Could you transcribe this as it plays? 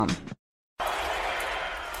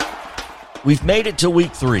We've made it to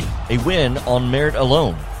week 3, a win on merit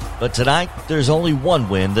alone. But tonight, there's only one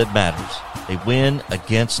win that matters, a win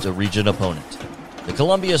against a region opponent. The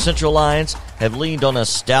Columbia Central Lions have leaned on a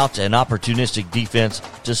stout and opportunistic defense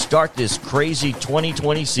to start this crazy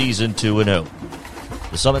 2020 season 2-0.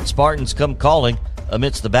 The Summit Spartans come calling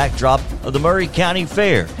amidst the backdrop of the Murray County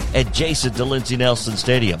Fair adjacent to Lindsey Nelson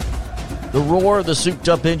Stadium. The roar of the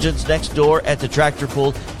souped-up engines next door at the tractor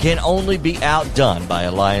pull can only be outdone by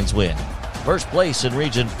a Lions win. First place in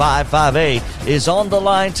Region 5-5A is on the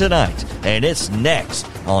line tonight, and it's next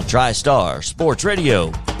on TriStar Sports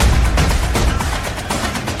Radio.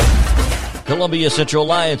 Columbia Central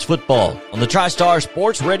Lions football on the TriStar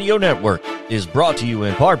Sports Radio Network is brought to you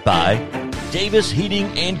in part by Davis Heating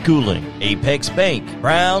and Cooling, Apex Bank,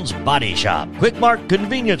 Brown's Body Shop, Quick Mart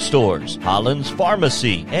Convenience Stores, Holland's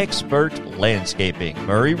Pharmacy, Expert Landscaping,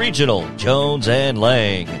 Murray Regional, Jones and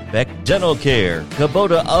Lang, Beck Dental Care,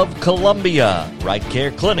 Kubota of Columbia, Right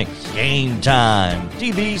Care Clinic, Game Time,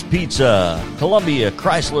 DB's Pizza, Columbia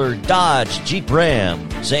Chrysler Dodge Jeep Ram,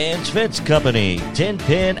 Sands Fence Company, Tin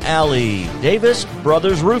Pin Alley, Davis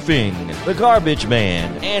Brothers Roofing, The Garbage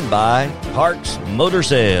Man, and by Parks Motor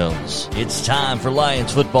Sales. It's time for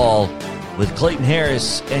Lions football with Clayton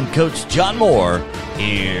Harris and Coach John Moore.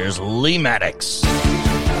 Here's Lee Maddox.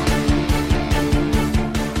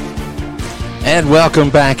 And welcome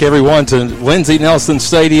back, everyone, to Lindsey Nelson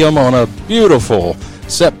Stadium on a beautiful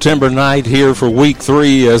September night here for week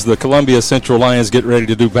 3 as the Columbia Central Lions get ready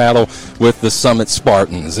to do battle with the Summit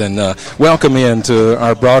Spartans. And welcome into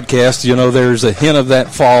our broadcast. You know, there's a hint of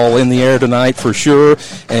that fall in the air tonight for sure.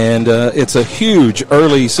 And it's a huge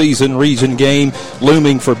early season region game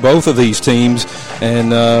looming for both of these teams.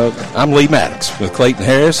 And I'm Lee Maddox with Clayton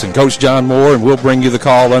Harris and Coach John Moore, and we'll bring you the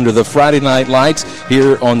call under the Friday night lights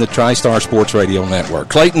here on the TriStar Sports Radio Network.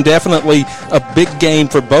 Clayton, definitely a big game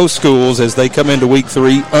for both schools as they come into week 3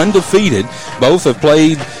 undefeated. Both have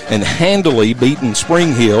played and handily beaten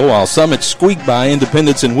Spring Hill, while Summit squeaked by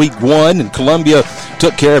Independence in week 1, and Columbia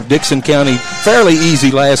took care of Dixon County fairly easy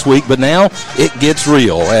last week. But now it gets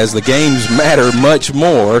real as the games matter much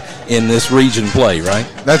more in this region play,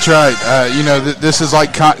 right? That's right. This is like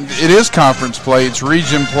it is conference play. It's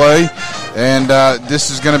region play, and this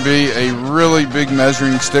is going to be a really big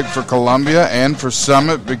measuring stick for Columbia and for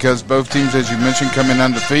Summit because both teams, as you mentioned, come in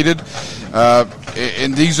undefeated.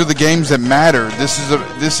 And these are the games that matter.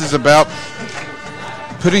 This is about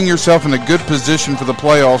putting yourself in a good position for the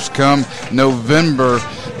playoffs come November.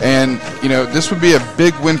 And, this would be a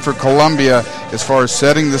big win for Columbia as far as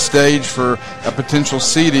setting the stage for a potential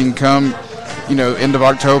seeding come, end of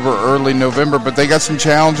October, early November. But they got some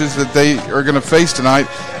challenges that they are going to face tonight.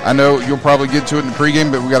 I know you'll probably get to it in the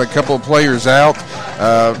pregame, but we got a couple of players out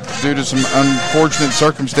due to some unfortunate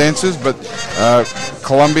circumstances. But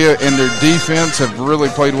Columbia and their defense have really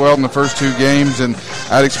played well in the first 2 games, and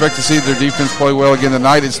I'd expect to see their defense play well again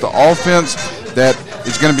tonight. It's the offense that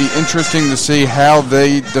is going to be interesting to see how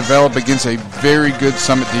they develop against a very good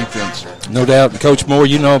Summit defense. No doubt. Coach Moore,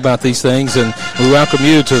 you know about these things, and we welcome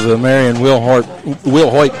you to the Marion Will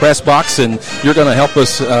Hoyt press box, and you're going to help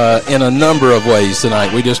us in a number of ways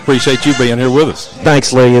tonight. We just appreciate you being here with us.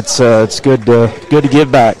 Thanks, Lee. It's good to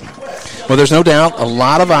give back. Well, there's no doubt a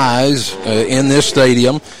lot of eyes in this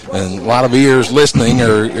stadium and a lot of ears listening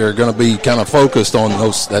are going to be kind of focused on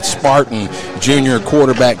that Spartan junior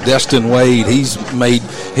quarterback, Destin Wade.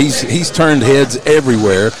 He's turned heads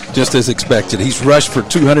everywhere, just as expected. He's rushed for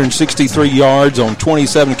 263 yards on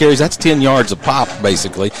 27 carries. That's 10 yards a pop,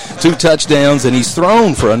 basically. 2 touchdowns, and he's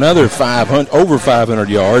thrown for another over 500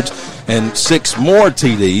 yards and 6 more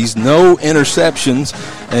TDs, no interceptions,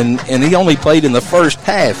 and he only played in the first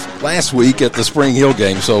half last week at the Spring Hill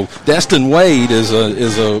game. So Destin Wade is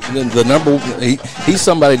the number. He's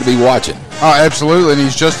somebody to be watching. Oh, absolutely, and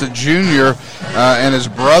he's just a junior, and his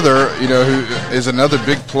brother, who is another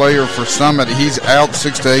big player for Summit. He's out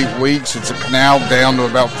 6 to 8 weeks. It's now down to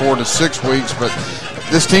about 4 to 6 weeks, but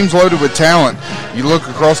this team's loaded with talent. You look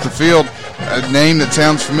across the field. A name that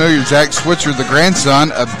sounds familiar, Zach Switzer, the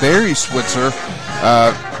grandson of Barry Switzer,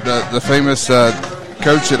 the famous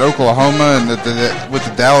coach at Oklahoma and with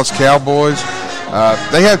the Dallas Cowboys.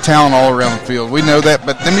 They have talent all around the field. We know that,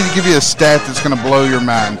 but let me give you a stat that's going to blow your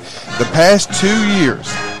mind. The past 2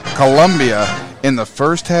 years, Columbia in the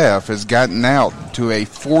first half has gotten out to a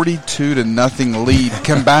 42-0 lead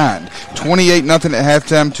combined. 28-0 at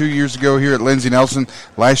halftime 2 years ago here at Lindsey Nelson.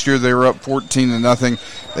 Last year they were up 14-0.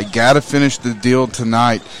 They got to finish the deal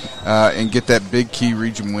tonight and get that big key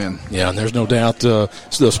region win. Yeah, and there's no doubt the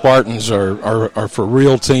Spartans are for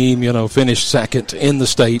real team. Finished second in the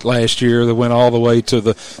state last year. They went all the way to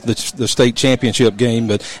the state championship game.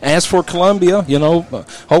 But as for Columbia,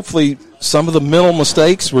 hopefully some of the mental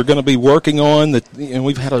mistakes we're going to be working on.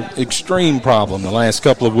 We've had an extreme problem the last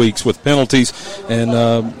couple of weeks with penalties, and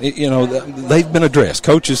they've been addressed.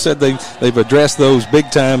 Coaches said they've addressed those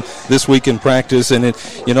big time this week in practice. And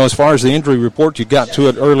as far as the injury report, you got to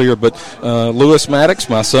it earlier, but Lewis Maddox,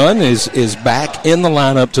 my son, is back in the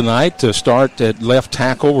lineup tonight to start at left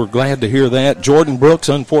tackle. We're glad to hear that. Jordan Brooks,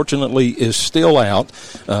 unfortunately, is still out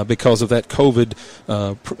because of that COVID,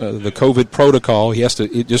 the COVID protocol. He has to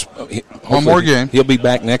one more game. He'll be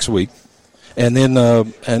back next week. And then,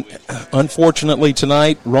 and unfortunately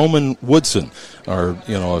tonight, Roman Woodson, our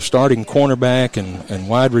a starting cornerback and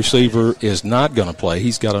wide receiver, is not going to play.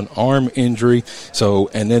 He's got an arm injury. So,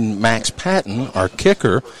 and then Max Patton, our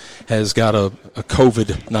kicker, has got a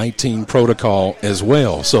COVID-19 protocol as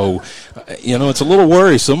well. So, it's a little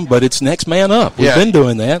worrisome, but it's next man up. We've been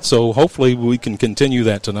doing that, so hopefully we can continue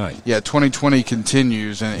that tonight. Yeah, 2020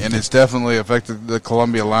 continues, and it's definitely affected the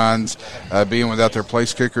Columbia Lions being without their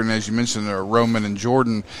place kicker, and as you mentioned, Roman and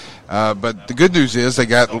Jordan. But the good news is they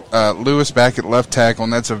got Lewis back at left tackle,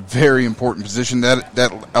 and that's a very important position.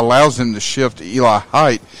 That allows them to shift Eli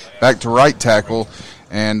Height back to right tackle.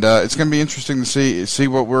 And it's going to be interesting to see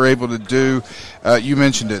what we're able to do. You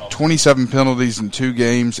mentioned it, 27 penalties in 2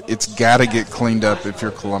 games. It's got to get cleaned up if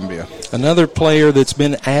you're Columbia. Another player that's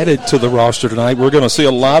been added to the roster tonight, we're going to see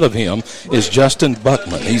a lot of him, is Justin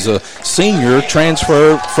Buckman. He's a senior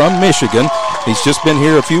transfer from Michigan. He's just been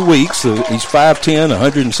here a few weeks. He's 5'10",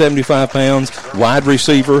 175 pounds, wide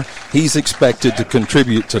receiver. He's expected to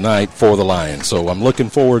contribute tonight for the Lions. So I'm looking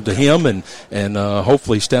forward to him and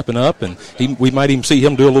hopefully stepping up. And we might even see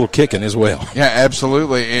him do a little kicking as well. Yeah,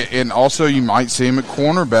 absolutely. And also you might see him at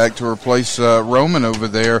cornerback to replace Roman over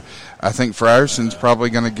there. I think Fryerson's probably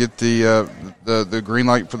going to get the green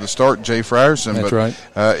light for the start, Jay Frierson. That's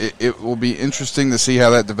right. It will be interesting to see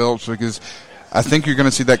how that develops, because I think you're going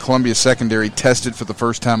to see that Columbia secondary tested for the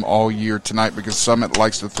first time all year tonight, because Summit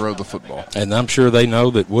likes to throw the football. And I'm sure they know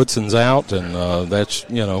that Woodson's out, and that's,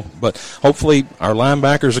 but hopefully our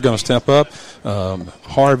linebackers are going to step up.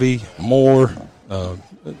 Harvey, Moore,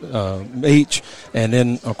 Meach, and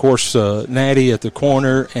then, of course, Natty at the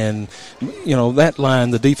corner. And, that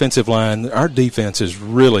line, the defensive line, our defense has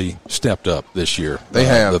really stepped up this year. They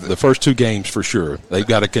have. The first 2 games for sure. They've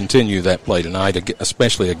got to continue that play tonight,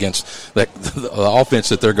 especially against the offense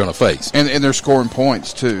that they're going to face. And they're scoring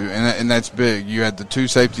points, too, and that's big. You had the 2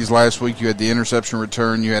 safeties last week. You had the interception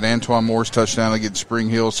return. You had Antoine Moore's touchdown against Spring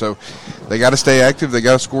Hill. So they got to stay active. They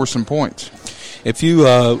got to score some points. If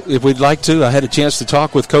we'd like to, I had a chance to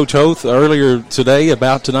talk with Coach Hoth earlier today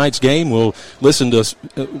about tonight's game. We'll listen to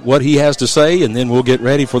what he has to say, and then we'll get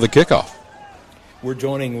ready for the kickoff. We're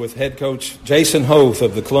joining with head coach Jason Hoth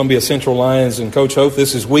of the Columbia Central Lions. And Coach Hoth,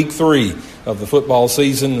 this is week 3 of the football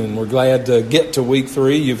season, and we're glad to get to week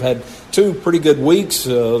 3. You've had 2 pretty good weeks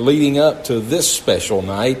leading up to this special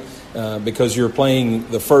night because you're playing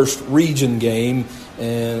the first region game.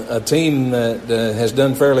 And a team that has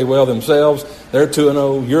done fairly well themselves. They're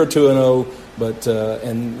 2-0, you're 2-0, but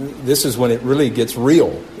and this is when it really gets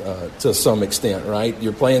real to some extent, right?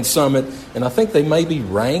 You're playing Summit, and I think they may be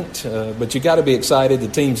ranked, but you got to be excited. The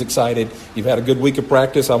team's excited. You've had a good week of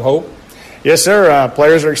practice, I hope. Yes, sir.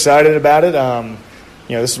 Players are excited about it.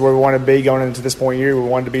 This is where we want to be going into this point of year. We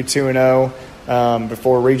wanted to be 2-0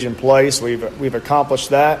 before region play, so we've accomplished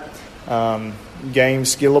that.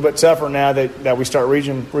 Games get a little bit tougher now that we start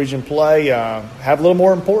region play. Have a little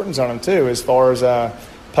more importance on them too, as far as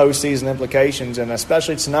postseason implications, and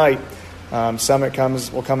especially tonight. Summit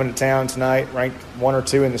will come into town tonight, ranked 1 or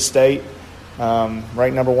 2 in the state,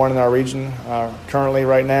 ranked number 1 in our region currently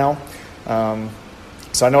right now.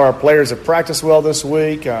 So I know our players have practiced well this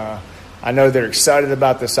week. I know they're excited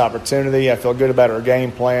about this opportunity. I feel good about our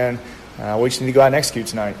game plan. We just need to go out and execute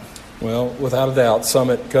tonight. Well, without a doubt,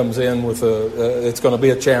 Summit comes in with it's going to be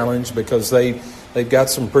a challenge because they've got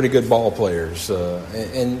some pretty good ball players.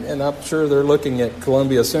 And I'm sure they're looking at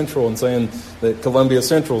Columbia Central and saying that Columbia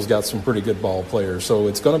Central's got some pretty good ball players. So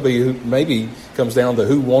it's going to be maybe comes down to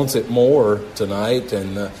who wants it more tonight.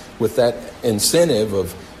 And with that incentive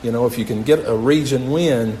of, if you can get a region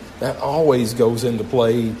win, that always goes into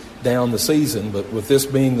play down the season. But with this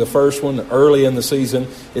being the first one early in the season,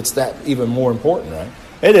 it's that even more important, right?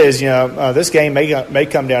 It is. This game may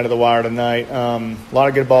come down to the wire tonight. A lot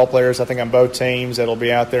of good ball players, I think, on both teams that'll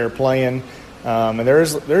be out there playing. And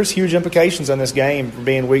there's huge implications on this game for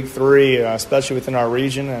being week 3, especially within our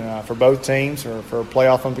region and for both teams, or for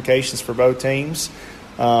playoff implications for both teams.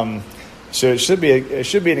 So it should be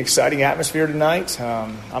an exciting atmosphere tonight.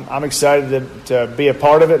 I'm excited to be a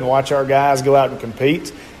part of it and watch our guys go out and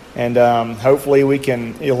compete. And hopefully we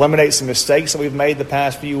can eliminate some mistakes that we've made the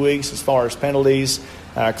past few weeks as far as penalties,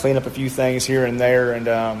 clean up a few things here and there,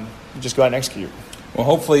 and just go out and execute. Well,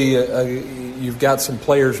 hopefully you've got some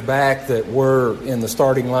players back that were in the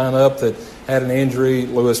starting lineup that had an injury.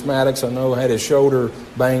 Lewis Maddox, I know, had his shoulder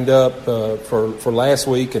banged up for last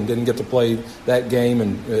week and didn't get to play that game,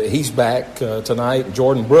 and he's back tonight.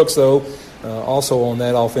 Jordan Brooks, though, also on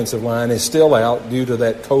that offensive line, is still out due to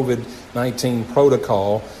that COVID-19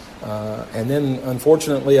 protocol. And then,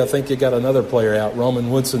 unfortunately, I think you got another player out. Roman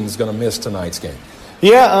Woodson's going to miss tonight's game.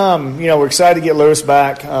 Yeah, we're excited to get Lewis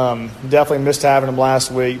back. Definitely missed having him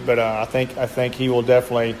last week, but I think he will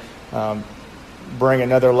definitely bring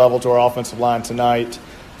another level to our offensive line tonight.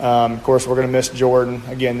 Of course, we're going to miss Jordan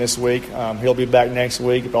again this week. He'll be back next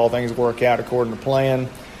week if all things work out according to plan.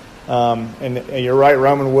 And you're right,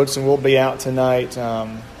 Roman Woodson will be out tonight.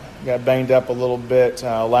 Got banged up a little bit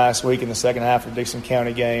last week in the second half of the Dixon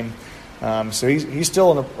County game. So he's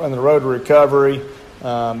still on the road to recovery,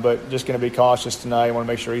 but just going to be cautious tonight. I want to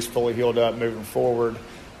make sure he's fully healed up moving forward.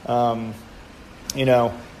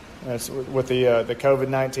 It's with the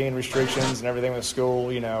COVID-19 restrictions and everything with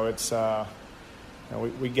school, it's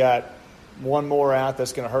we got one more out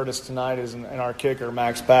that's going to hurt us tonight is in our kicker,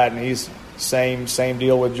 Max Patton. He's same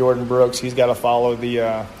deal with Jordan Brooks. He's got to follow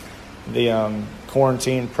the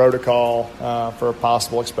quarantine protocol for a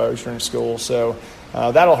possible exposure in school. So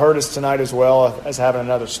that'll hurt us tonight as well as having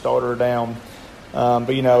another starter down. But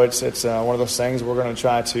it's one of those things we're going to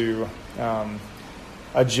try to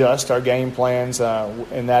adjust our game plans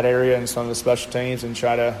in that area and some of the special teams and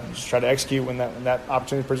try to execute when that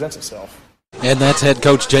opportunity presents itself. And that's head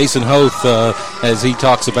coach Jason Hoth as he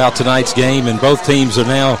talks about tonight's game. And both teams are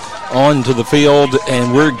now on to the field,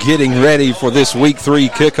 and we're getting ready for this Week 3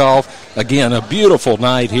 kickoff. Again, a beautiful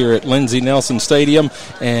night here at Lindsey Nelson Stadium,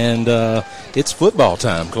 and it's football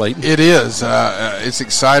time, Clayton. It is. It's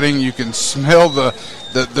exciting. You can smell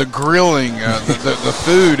the grilling, the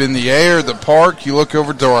food in the air, the park. You look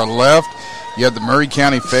over to our left, you have the Murray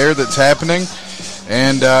County Fair that's happening.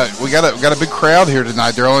 And we got a big crowd here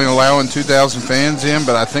tonight. They're only allowing 2,000 fans in,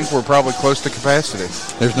 but I think we're probably close to capacity.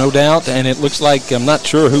 There's no doubt, and it looks like I'm not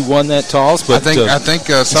sure who won that toss, but I think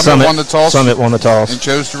Summit won the toss. Summit won the toss and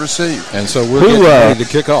chose to receive. And so we're getting ready to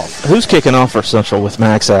kick off. Who's kicking off for Central with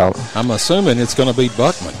Max out? I'm assuming it's going to be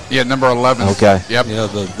Buckman. Yeah, number 11. Okay. Yep. Yeah,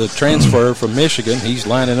 the transfer from Michigan. He's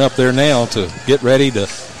lining up there now to get ready to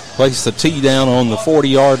place the tee down on the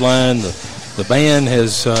 40-yard line. The band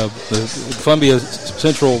has the Columbia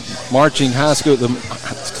Central Marching High School. The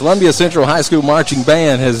Columbia Central High School Marching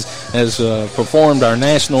Band has performed our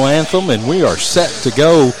national anthem, and we are set to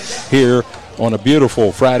go here on a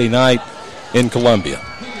beautiful Friday night in Columbia.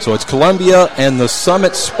 So it's Columbia and the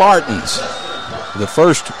Summit Spartans, the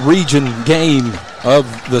first region game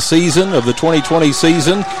of the season, of the 2020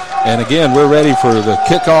 season. And again, we're ready for the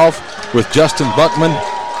kickoff with Justin Buckman.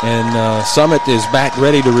 And Summit is back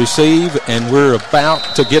ready to receive, and we're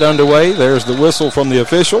about to get underway. There's the whistle from the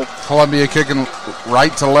official. Columbia kicking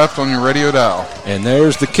right to left on your radio dial. And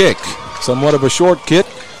there's the kick. Somewhat of a short kick,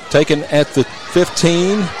 taken at the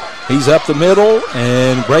 15. He's up the middle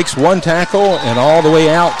and breaks one tackle, and all the way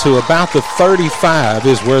out to about the 35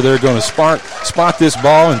 is where they're going to spot this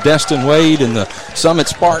ball, and Destin Wade and the Summit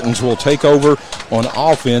Spartans will take over on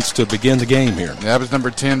offense to begin the game here. That was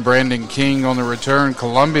number 10, Brandon King, on the return.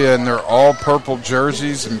 Columbia in their all-purple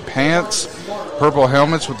jerseys and pants, purple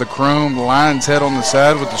helmets with the chrome lion's head on the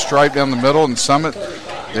side with the stripe down the middle, and Summit,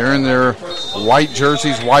 they're in their white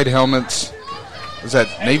jerseys, white helmets. Is that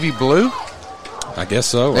navy blue? I guess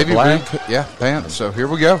so. Navy blue, yeah, pants. So here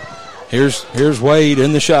we go. Here's Wade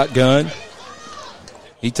in the shotgun.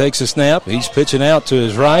 He takes a snap. He's pitching out to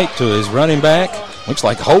his right, to his running back. Looks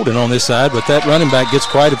like holding on this side, but that running back gets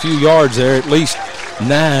quite a few yards there, at least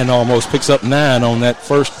 9 almost, picks up 9 on that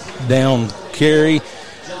first down carry.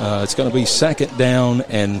 It's going to be second down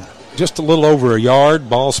and just a little over a yard.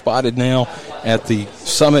 Ball spotted now at the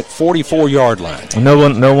Summit 44-yard line.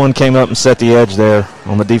 No one came up and set the edge there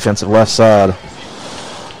on the defensive left side.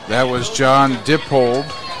 That was John Dippold.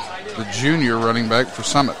 the junior running back for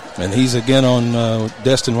Summit. And he's again on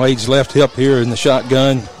Destin Wade's left hip here in the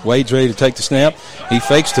shotgun. Wade's ready to take the snap. He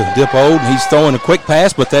fakes to dip old, and he's throwing a quick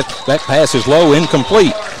pass, but that pass is low,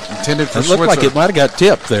 incomplete. Intended for It looked like it might have got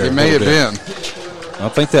tipped there. It may have been. I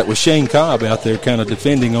think that was Shane Cobb out there kind of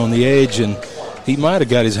defending on the edge, and he might have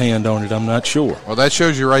got his hand on it. I'm not sure. Well, that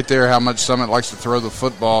shows you right there how much Summit likes to throw the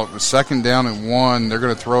football. It was 2nd down and 1. They're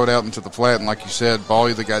going to throw it out into the flat, and like you said, ball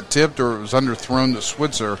either got tipped or it was underthrown to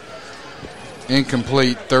Switzer.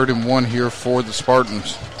 Incomplete. 3rd and 1 here for the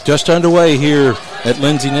Spartans. Just underway here at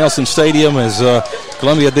Lindsey Nelson Stadium as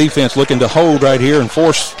Columbia defense looking to hold right here and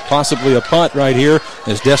force possibly a punt right here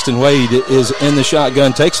as Destin Wade is in the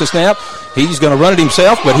shotgun, takes the snap. He's going to run it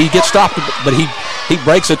himself, but he gets stopped. But he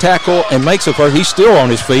breaks a tackle and makes a first. He's still on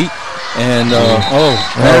his feet. And,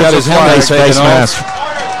 got his helmet taken off.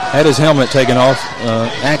 Had his helmet taken off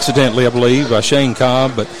accidentally, I believe, by Shane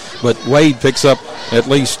Cobb. But Wade picks up at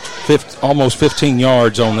least almost 15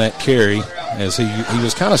 yards on that carry as he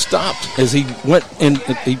was kind of stopped as he went in.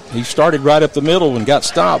 He started right up the middle and got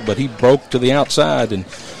stopped, but he broke to the outside and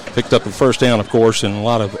picked up a first down, of course, and a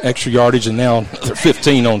lot of extra yardage, and now they're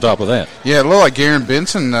 15 on top of that. Yeah, it looked like Garen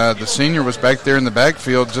Benson, the senior, was back there in the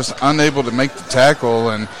backfield, just unable to make the tackle.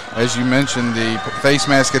 And as you mentioned, the face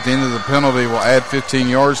mask at the end of the penalty will add 15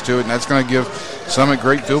 yards to it, and that's going to give Summit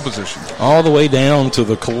great field position. All the way down to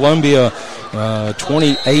the Columbia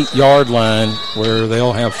 28-yard line, where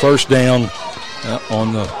they'll have first down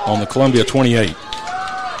on the Columbia 28.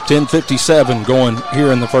 10:57 going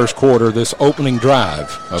here in the first quarter, this opening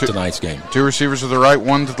drive of tonight's game. 2 receivers to the right,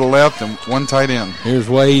 1 to the left, and 1 tight end. Here's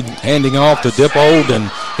Wade handing off to Dippold,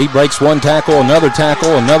 and he breaks one tackle, another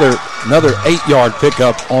 8-yard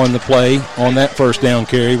pickup on the play on that first down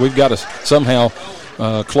carry. We've got to somehow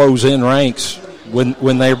close in ranks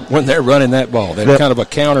when they're running that ball. They're kind of a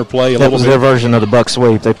counter play. That was their version of the buck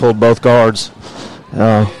sweep. They pulled both guards.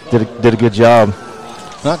 Did a good job.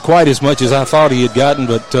 Not quite as much as I thought he had gotten,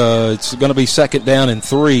 but it's going to be 2nd down and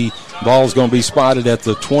 3. Ball's going to be spotted at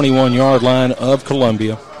the 21-yard line of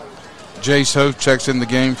Columbia. Jace Hope checks in the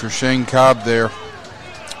game for Shane Cobb there.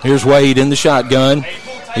 Here's Wade in the shotgun.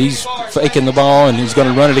 He's faking the ball, and he's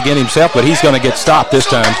going to run it again himself, but he's going to get stopped this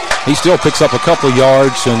time. He still picks up a couple of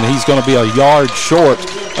yards, and he's going to be a yard short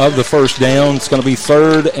of the first down. It's going to be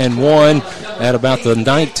 3rd and 1 at about the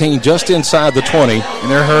 19, just inside the 20. And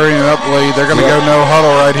they're hurrying up lead. They're going to go no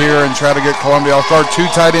huddle right here and try to get Columbia off guard. 2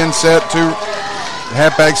 tight end set, 2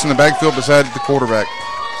 halfbacks in the backfield beside the quarterback.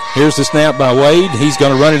 Here's the snap by Wade. He's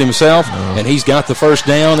going to run it himself, and he's got the first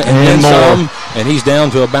down and then some, and he's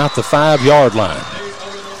down to about the 5-yard line.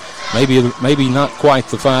 Maybe not quite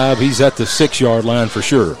the 5. He's at the 6-yard line for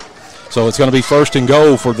sure. So it's going to be 1st and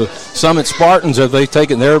goal for the Summit Spartans as they've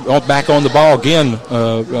taken. They're back on the ball again.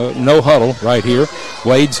 No huddle right here.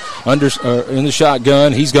 Wade's in the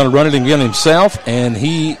shotgun. He's going to run it again himself, and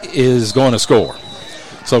he is going to score.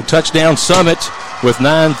 So touchdown Summit with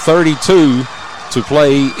 9:32 to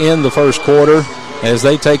play in the first quarter as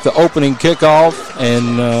they take the opening kickoff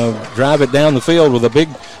and drive it down the field with a big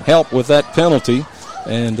help with that penalty.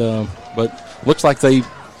 And but looks like they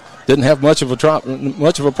didn't have much of a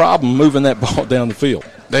problem moving that ball down the field.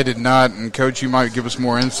 They did not, and Coach, you might give us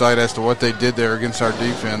more insight as to what they did there against our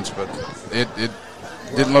defense, but it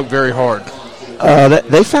didn't look very hard.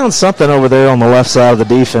 They found something over there on the left side of the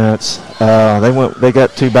defense. They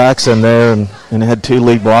got 2 backs in there, and they had 2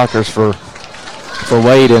 lead blockers for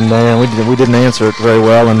Wade in there, and we didn't answer it very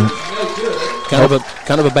well. And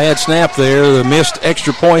kind of a bad snap there. The missed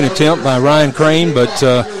extra point attempt by Ryan Crane, but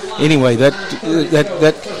anyway, that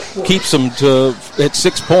keeps them at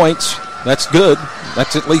 6 points. That's good.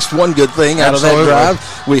 That's at least one good thing out of that drive.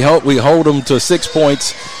 We hold them to 6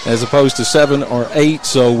 points as opposed to 7 or 8.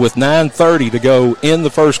 So with 9:30 to go in the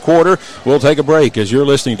first quarter, we'll take a break as you're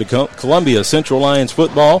listening to Columbia Central Lions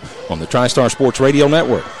football on the TriStar Sports Radio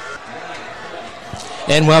Network.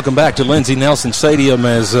 And welcome back to Lindsey Nelson Stadium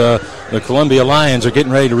as the Columbia Lions are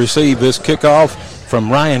getting ready to receive this kickoff from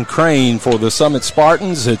Ryan Crane for the Summit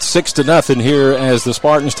Spartans. It's 6-0 here as the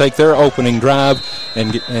Spartans take their opening drive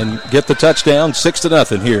and get the touchdown.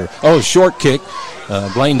 6-0 here. Short kick.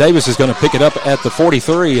 Blaine Davis is going to pick it up at the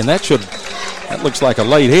 43, and that looks like a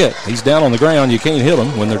late hit. He's down on the ground. You can't hit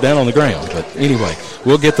them when they're down on the ground. But anyway,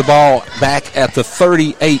 we'll get the ball back at the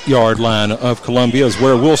 38-yard line of Columbia is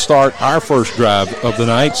where we'll start our first drive of the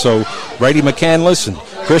night. So Brady McCandless and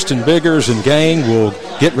Kristen Biggers and gang will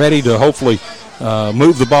get ready to hopefully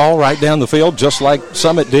move the ball right down the field just like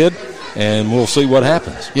Summit did, and we'll see what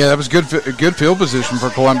happens. Yeah, that was good field position for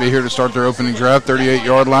Columbia here to start their opening drive.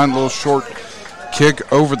 38-yard line, a little short kick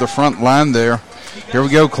over the front line there. Here we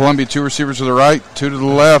go. Columbia, 2 receivers to the right, 2 to the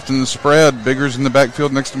left in the spread. Biggers in the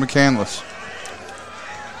backfield next to McCandless.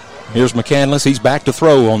 Here's McCandless. He's back to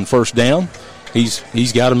throw on first down.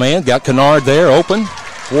 He's got a man, got Kennard there open.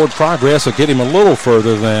 Forward progress will get him a little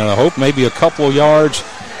further than I hope, maybe a couple of yards.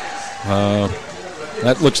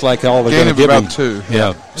 That looks like all they're going to give him. About 2.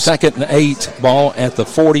 Yeah, 2nd and 8, ball at the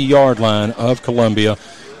 40-yard line of Columbia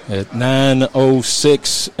at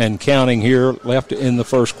 9:06 and counting here left in the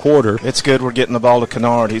first quarter. It's good we're getting the ball to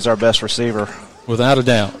Kennard. He's our best receiver. Without a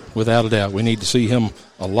doubt. We need to see him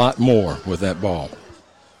a lot more with that ball.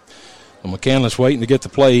 Well, McCandless waiting to get the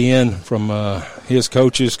play in from his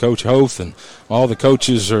coaches, Coach Hoth, and all the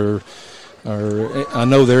coaches are I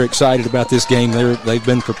know they're excited about this game. They've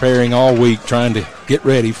been preparing all week trying to get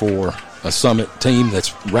ready for a Summit team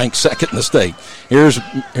that's ranked 2nd in the state. Here's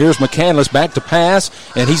McCandless back to pass,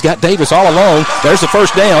 and he's got Davis all alone. There's the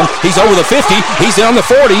first down. He's over the 50. He's on the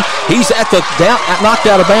 40. He's at the knocked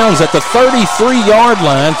out of bounds at the 33-yard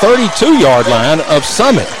line, 32-yard line of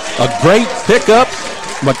Summit. A great pickup.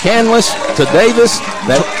 McCandless to Davis.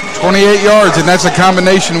 That 28 yards, and that's a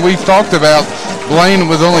combination we've talked about. Blaine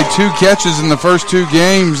with only 2 catches in the first 2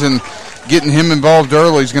 games, and getting him involved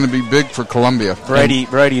early is going to be big for Columbia.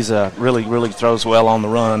 Brady's really throws well on the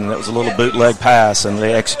run, and that was a little bootleg pass, and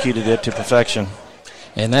they executed it to perfection.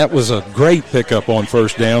 And that was a great pickup on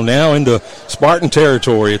first down. Now into Spartan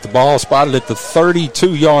territory at the ball spotted at the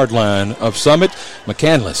 32-yard line of Summit.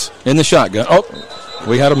 McCandless in the shotgun. Oh,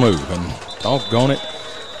 we had a move, and doggone it.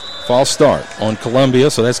 False start on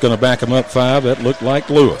Columbia, so that's going to back him up 5. That looked like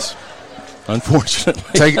Lewis,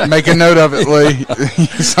 unfortunately. Make a note of it, Lee.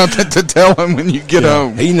 Something to tell him when you get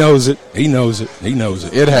home. He knows it. It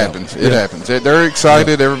happens. It happens. They're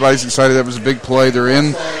excited. Yeah. Everybody's excited. That was a big play. They're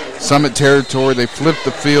in Summit territory. They flipped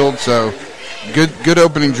the field, so good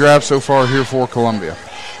opening drive so far here for Columbia.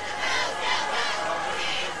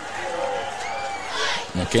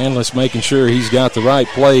 McCandless making sure he's got the right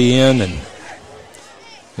play in, and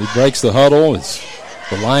he breaks the huddle as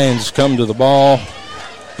the Lions come to the ball.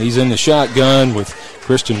 He's in the shotgun with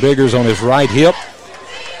Christian Biggers on his right hip.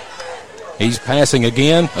 He's passing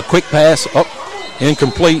again. A quick pass.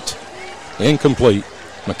 Incomplete.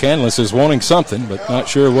 McCandless is wanting something, but not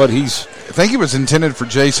sure what he's... I think it was intended for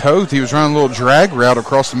Jace Hoth. He was running a little drag route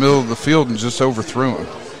across the middle of the field and just overthrew him.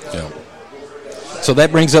 Yeah. So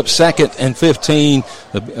that brings up 2nd and 15.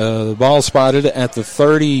 The ball spotted at the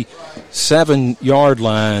 37-yard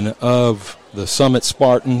line of the Summit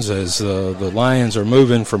Spartans as the Lions are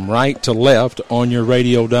moving from right to left on your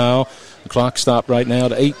radio dial. The clock stopped right now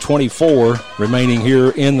to 8:24 remaining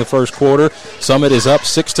here in the first quarter. Summit is up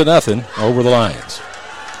 6-0 over the Lions.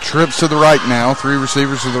 Trips to the right now. 3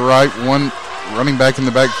 receivers to the right, 1 running back in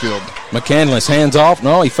the backfield. McCandless hands off.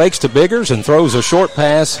 No, he fakes to Biggers and throws a short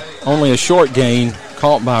pass. Only a short gain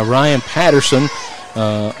caught by Ryan Patterson.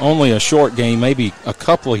 Only a short gain, maybe a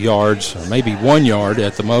couple of yards, or maybe 1 yard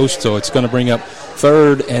at the most. So it's going to bring up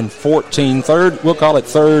 3rd and 14. We'll call it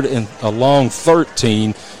 3rd and a long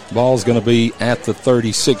 13. Ball's going to be at the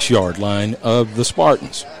 36-yard line of the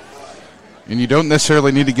Spartans. And you don't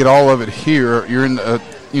necessarily need to get all of it here. You're in a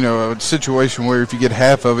situation where if you get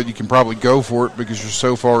half of it, you can probably go for it because you're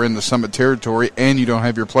so far in the Summit territory and you don't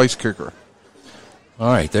have your place kicker. All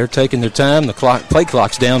right, they're taking their time. The play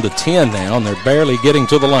clock's down to 10 now, and they're barely getting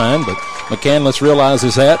to the line, but McCandless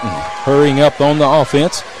realizes that and hurrying up on the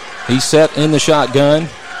offense. He's set in the shotgun.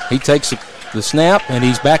 He takes the snap, and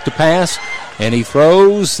he's back to pass, and he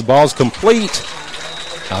throws. The ball's complete.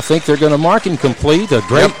 I think they're going to mark him complete. A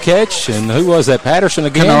great catch. And who was that? Patterson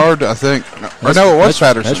again? Kennard, I think. No, it was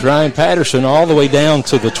Patterson. That's Ryan Patterson all the way down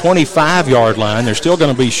to the 25-yard line. They're still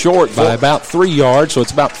going to be short by about 3 yards, so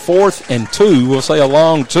it's about 4th and 2. We'll say a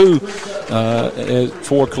long 2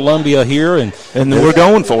 for Columbia here. And we're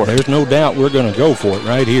going for it. There's no doubt we're going to go for it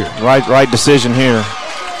right here. Right decision here.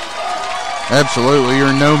 Absolutely.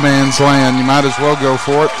 You're in no man's land. You might as well go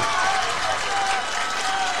for it.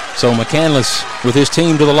 So McCandless with his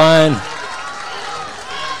team to the line.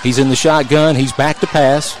 He's in the shotgun. He's back to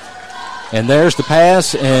pass. And there's the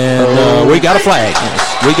pass, and we got a flag.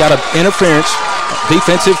 We got an interference.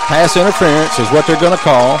 Defensive pass interference is what they're going to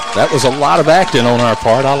call. That was a lot of acting on our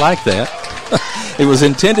part. I like that. It was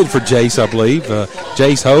intended for Jace, I believe,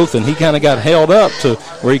 Jace Hoth, and he kind of got held up to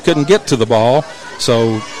where he couldn't get to the ball.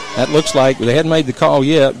 So that looks like, they hadn't made the call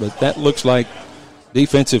yet, but that looks like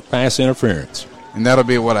defensive pass interference. And that'll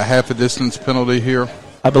be, a half a distance penalty here?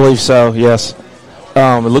 I believe so, yes.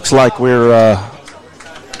 It looks like we're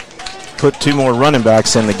put 2 more running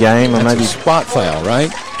backs in the game. That's maybe a spot foul,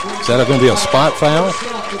 right? Is that going to be a spot foul?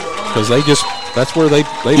 because that's where they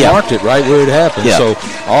Yeah. marked it, right where it happened. Yeah. So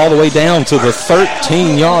all the way down to the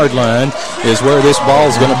 13-yard line is where this ball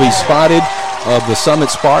is going to be spotted of the Summit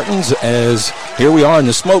Spartans, as here we are in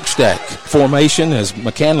the smokestack formation as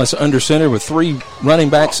McCandless under center with 3 running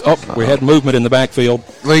backs. Oh, we had movement in the backfield.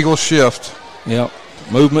 Legal shift. Yep,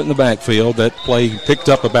 movement in the backfield. That play picked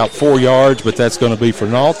up about 4 yards, but that's going to be for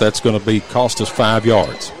naught. That's going to be cost us 5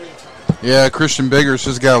 yards. Yeah, Christian Biggers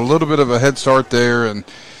has got a little bit of a head start there, and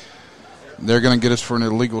they're going to get us for an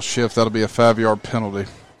illegal shift. That'll be a 5-yard penalty.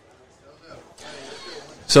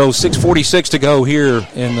 So 6:46 to go here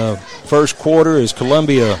in the first quarter as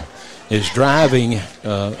Columbia is driving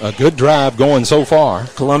a good drive going so far.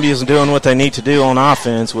 Columbia's doing what they need to do on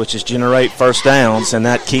offense, which is generate first downs, and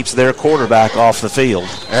that keeps their quarterback off the field.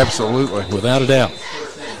 Absolutely. Without a doubt.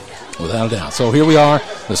 Without a doubt. So here we are,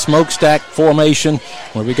 the smokestack formation,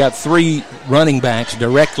 where we got 3 running backs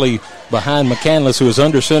directly behind McCandless, who is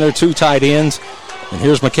under center, 2 tight ends. And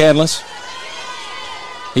here's McCandless.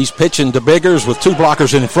 He's pitching to Biggers with 2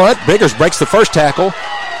 blockers in front. Biggers breaks the first tackle,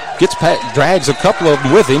 drags a couple of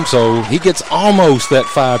them with him, so he gets almost that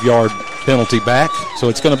 5-yard penalty back. So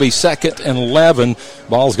it's going to be 2nd and 11.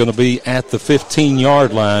 Ball's going to be at the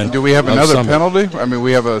 15-yard line. Do we have another Summit. penalty? I mean,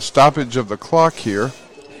 we have a stoppage of the clock here.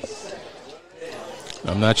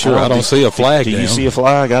 I'm not sure. I don't see a flag. Do you down. see a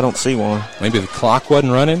flag? I don't see one. Maybe the clock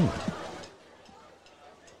wasn't running.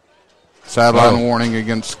 Sideline warning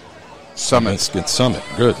against Summit. Against Summit.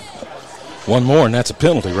 Good. One more, and that's a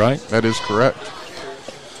penalty, right? That is correct.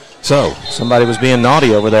 So Somebody was being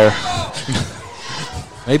naughty over there.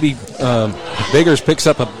 maybe Biggers picks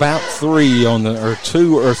up about 3 on or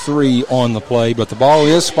 2 or 3 on the play, but the ball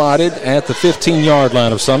is spotted at the 15-yard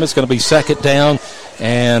line of Summit. It's going to be 2nd down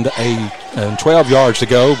and 12 yards to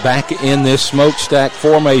go. Back in this smokestack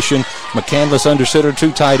formation, McCandless under center,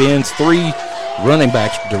 2 tight ends, 3 running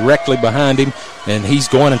backs directly behind him, and he's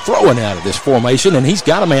going and throwing out of this formation, and he's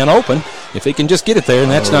got a man open. If he can just get it there,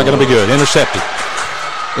 and that's not going to be good. Intercepted.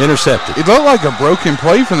 It looked like a broken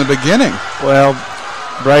play from the beginning. Well,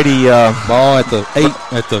 Brady Ball at the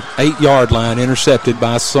 8-yard line, intercepted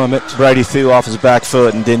by Summit. Brady threw off his back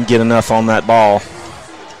foot and didn't get enough on that ball.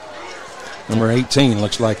 Number 18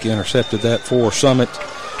 looks like he intercepted that for Summit.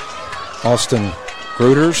 Austin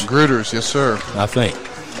Gruters, Yes, sir. I think.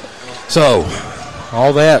 So,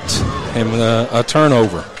 all that and a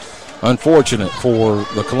turnover. Unfortunate for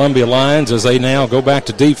the Columbia Lions as they now go back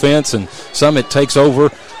to defense, and Summit takes over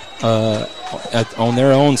on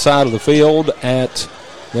their own side of the field.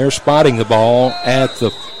 They're spotting the ball at the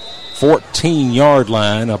 14-yard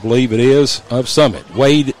line, I believe it is, of Summit.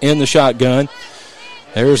 Wade in the shotgun.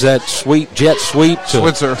 There's that jet sweep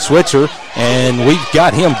to Switzer, and we've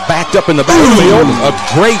got him backed up in the backfield. A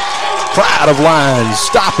great crowd of Lions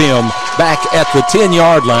stop him back at the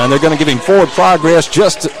 10-yard line. They're going to give him forward progress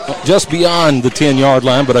just beyond the 10-yard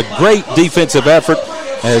line, but a great defensive effort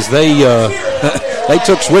as they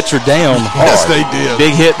took Switzer down hard. Yes, they did.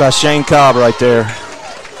 Big hit by Shane Cobb right there.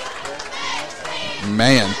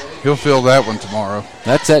 Man, he'll feel that one tomorrow.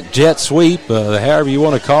 That's that jet sweep, however you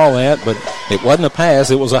want to call that, but it wasn't a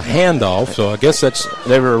pass. It was a handoff, so I guess that's...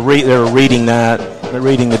 They were reading that. They're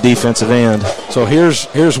reading the defensive end. So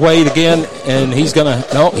here's Wade again, and he's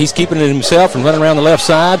keeping it himself and running around the left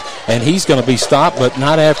side, and he's going to be stopped, but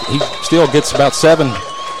not after. He still gets about 7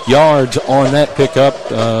 yards on that pickup.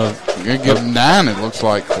 You're going to give him 9, it looks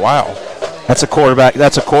like. Wow. That's a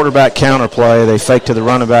quarterback counter play. They fake to the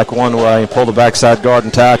running back one way and pull the backside guard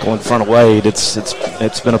and tackle in front of Wade.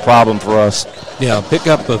 It's been a problem for us. Yeah,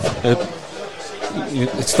 pickup of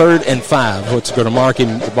it's 3rd and 5. What's going to mark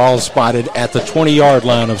him? The ball is spotted at the 20-yard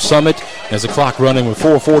line of Summit as the clock running with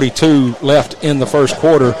 4:42 left in the first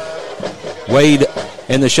quarter. Wade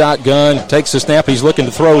in the shotgun takes the snap. He's looking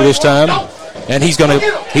to throw this time. And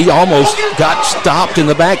he almost got stopped in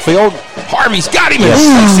the backfield. Harvey's got him and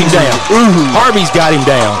takes him down. Harvey's got him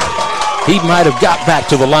down. He might have got back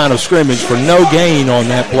to the line of scrimmage for no gain on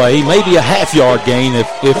that play, maybe a half-yard gain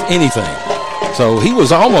if anything. So he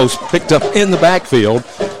was almost picked up in the backfield.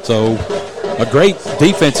 So a great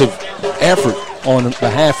defensive effort on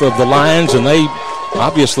behalf of the Lions, and they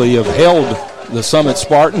obviously have held the Summit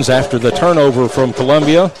Spartans after the turnover from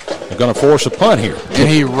Columbia. They're going to force a punt here. And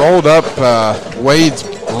he rolled up Wade's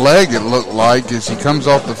leg, it looked like, as he comes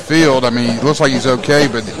off the field. I mean, he looks like he's okay,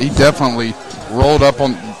 but he definitely rolled up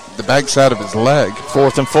on the backside of his leg.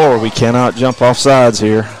 4th and 4. We cannot jump off sides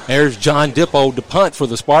here. There's John Dippo to punt for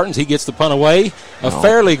the Spartans. He gets the punt away. A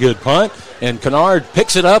fairly good punt. And Kennard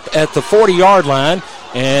picks it up at the 40-yard line,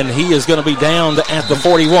 and he is going to be downed at the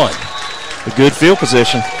 41. A good field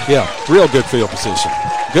position. Yeah, real good field position.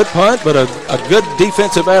 Good punt, but a good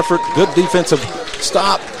defensive effort, good defensive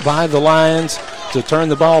stop by the Lions to turn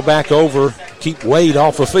the ball back over, keep Wade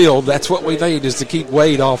off the field. That's what we need, is to keep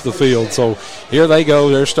Wade off the field. So here they go.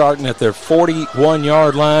 They're starting at their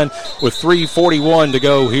 41-yard line with 3:41 to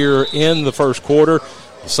go here in the first quarter.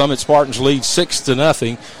 Summit Spartans lead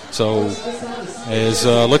 6-0. So as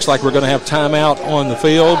looks like we're going to have timeout on the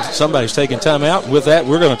field. Somebody's taking timeout. With that,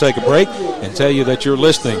 we're going to take a break and tell you that you're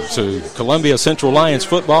listening to Columbia Central Lions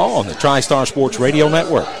football on the TriStar Sports Radio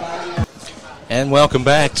Network. And welcome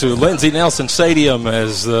back to Lindsey Nelson Stadium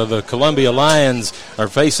as the Columbia Lions are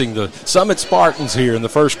facing the Summit Spartans here in the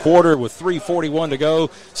first quarter with 3:41 to go.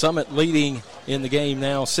 Summit leading in the game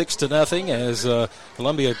now 6-0 as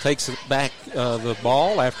Columbia takes back the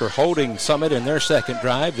ball after holding Summit in their second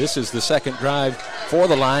drive. This is the second drive for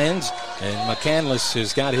the Lions, and McCandless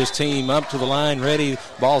has got his team up to the line ready.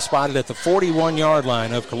 Ball spotted at the 41-yard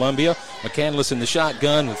line of Columbia. McCandless in the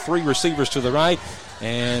shotgun with three receivers to the right,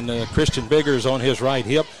 and Christian Biggers on his right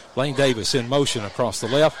hip. Blaine Davis in motion across the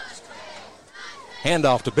left.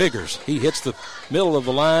 Handoff to Biggers. He hits the middle of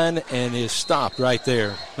the line and is stopped right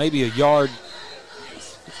there. Maybe a yard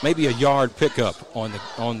pickup on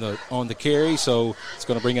the carry. So it's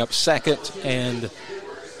going to bring up second, and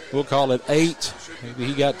we'll call it 8. Maybe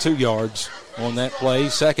he got 2 yards on that play.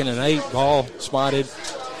 2nd and 8. Ball spotted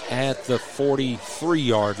at the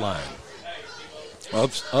 43-yard line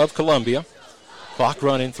of Columbia. Clock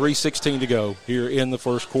running, 3:16 to go here in the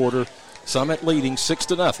first quarter. Summit leading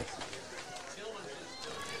 6-0.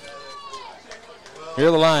 Here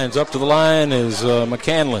are the Lions. Up to the line is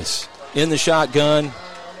McCandless in the shotgun.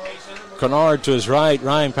 Kennard to his right,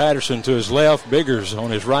 Ryan Patterson to his left, Biggers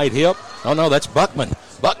on his right hip. Oh, no, that's Buckman.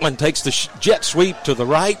 Buckman takes the jet sweep to the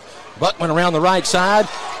right. Buckman around the right side.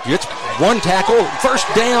 Gets one tackle. First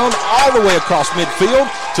down all the way across midfield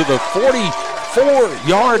to the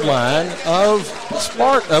 44-yard line of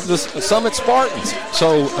the Summit Spartans.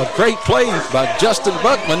 So a great play by Justin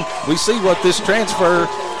Buckman. We see what this transfer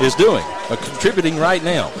is doing, contributing right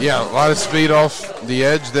now. Yeah, a lot of speed off the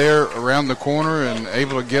edge there around the corner and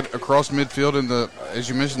able to get across midfield in the, as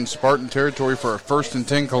you mentioned, Spartan territory for a 1st and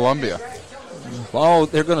 10 Columbia. Well,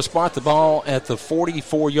 they're going to spot the ball at the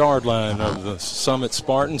 44-yard line of the Summit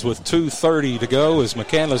Spartans with 2:30 to go as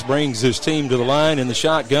McCandless brings his team to the line in the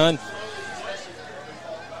shotgun.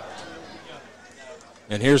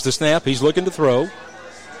 And here's the snap. He's looking to throw.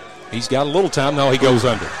 He's got a little time. No, he goes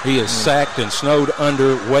under. He is sacked and snowed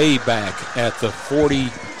under way back at the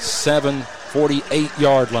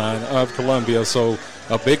 48-yard line of Columbia. So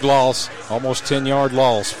a big loss, almost 10-yard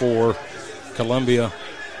loss for Columbia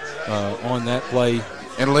on that play.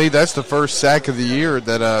 And, Lee, that's the first sack of the year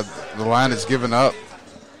that the line has given up.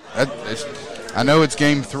 I know it's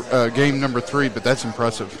game number 3, but that's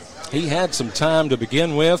impressive. He had some time to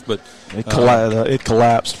begin with, but it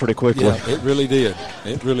collapsed pretty quickly. Yeah, it really did.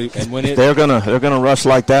 It really, and when they're gonna rush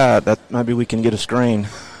like that maybe we can get a screen.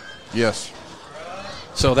 Yes.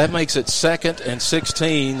 So that makes it 2nd and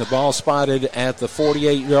 16. The ball spotted at the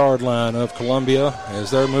 48-yard line of Columbia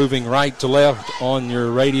as they're moving right to left on your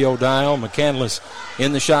radio dial. McCandless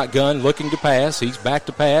in the shotgun looking to pass. He's back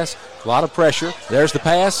to pass. A lot of pressure. There's the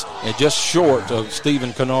pass, and just short of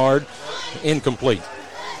Stephen Kennard. Incomplete.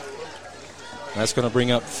 That's going to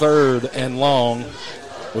bring up 3rd and long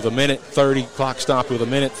with 1:30. Clock stopped with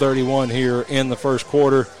 1:31 here in the first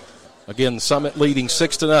quarter. Again, Summit leading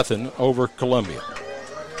 6-0 over Columbia.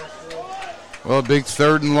 Well, a big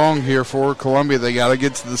 3rd and long here for Columbia. They got to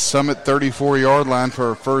get to the Summit 34-yard line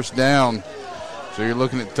for a first down. So you're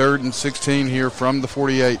looking at 3rd and 16 here from the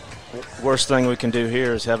 48. Worst thing we can do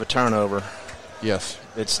here is have a turnover. Yes.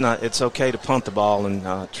 It's okay to punt the ball and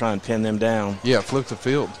try and pin them down. Yeah, flip the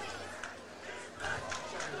field.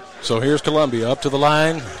 So here's Columbia up to the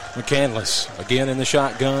line. McCandless again in the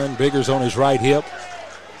shotgun. Biggers on his right hip.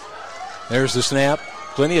 There's the snap.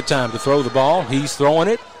 Plenty of time to throw the ball. He's throwing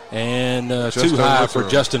it. And too high for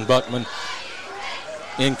Justin Buckman.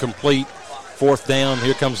 Incomplete. 4th down.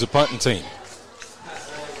 Here comes the punting team.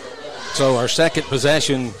 So our second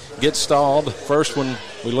possession gets stalled. First one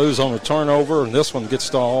we lose on a turnover, and this one gets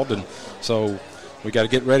stalled. And so we got to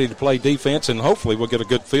get ready to play defense, and hopefully we'll get a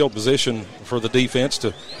good field position for the defense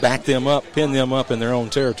to back them up, pin them up in their own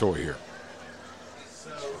territory here.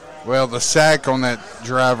 Well, the sack on that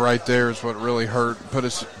drive right there is what really hurt. Put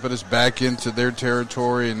us back into their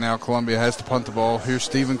territory, and now Columbia has to punt the ball. Here's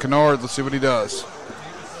Stephen Kennard. Let's see what he does.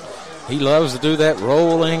 He loves to do that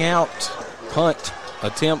rolling out punt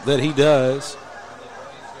attempt that he does.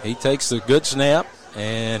 He takes the good snap,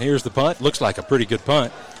 and here's the punt. Looks like a pretty good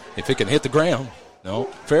punt if it can hit the ground. No,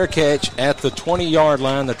 fair catch at the 20-yard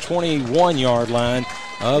line, the 21-yard line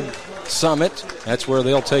of Summit. That's where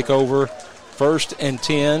they'll take over 1st and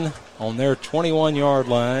 10 on their 21-yard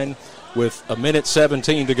line with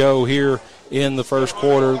 1:17 to go here in the first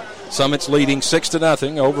quarter. Summit's leading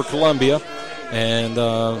 6-0 over Columbia, and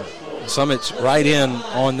Summit's right in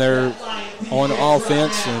on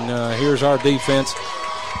offense, and here's our defense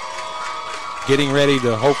getting ready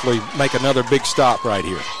to hopefully make another big stop right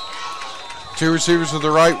here. 2 receivers to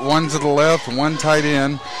the right, 1 to the left, 1 tight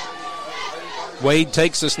end. Wade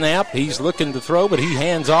takes the snap. He's looking to throw, but he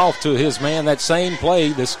hands off to his man. That same play.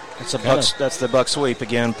 That's the buck sweep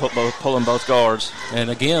again, pulling both guards. And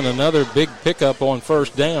again, another big pickup on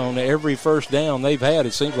first down. Every first down they've had,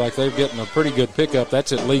 it seems like they're getting a pretty good pickup.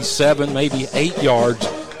 That's at least 7, maybe 8 yards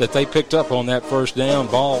that they picked up on that first down.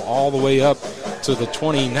 Ball all the way up to the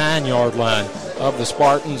 29-yard line of the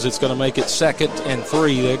Spartans. It's going to make it 2nd and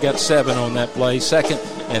 3. They got 7 on that play. 2nd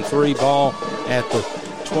and 3, ball at the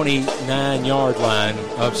 29-yard line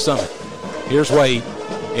of Summit. Here's Wade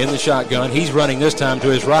in the shotgun. He's running this time to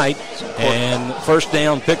his right, and first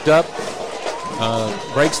down picked up.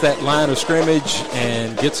 Breaks that line of scrimmage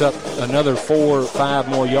and gets up another 4 or 5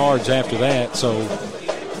 more yards after that. So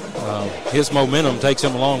his momentum takes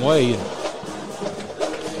him a long way.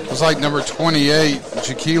 It's like number 28,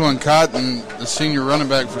 Jaqueline Cotton, the senior running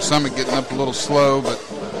back for Summit, getting up a little slow, but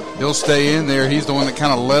he'll stay in there. He's the one that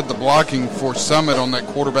kind of led the blocking for Summit on that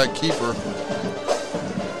quarterback keeper.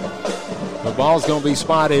 The ball's going to be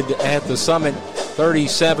spotted at the Summit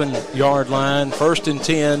 37-yard line. 1st and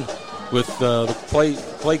 10 with the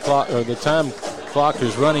play clock, or the time clock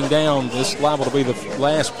is running down. This is liable to be the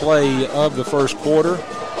last play of the first quarter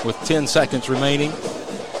with 10 seconds remaining.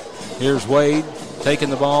 Here's Wade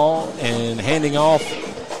taking the ball and handing off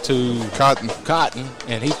to Cotton,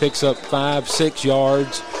 and he picks up 5-6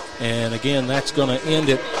 yards. And again, that's going to end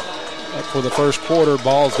it for the first quarter.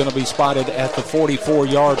 Ball's going to be spotted at the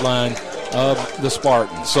 44-yard line of the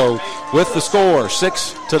Spartans. So with the score,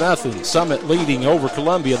 6-0, Summit leading over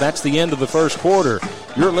Columbia. That's the end of the first quarter.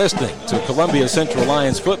 You're listening to Columbia Central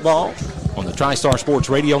Lions football on the TriStar Sports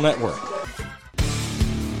Radio Network.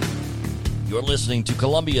 You're listening to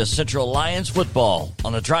Columbia Central Lions football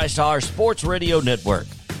on the TriStar Sports Radio Network.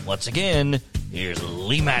 Once again, here's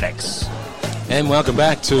Lee Maddox. And welcome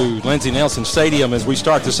back to Lindsey Nelson Stadium as we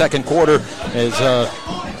start the second quarter, as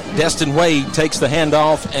Destin Wade takes the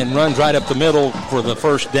handoff and runs right up the middle for the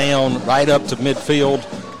first down. Right up to midfield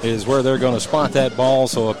is where they're going to spot that ball.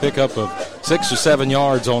 So a pickup of 6 or 7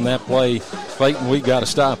 yards on that play. Clayton, we've got to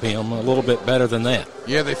stop him a little bit better than that.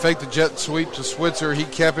 Yeah, they faked the jet sweep to Switzer. He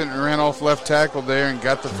kept it and ran off left tackle there and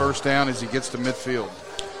got the first down as he gets to midfield.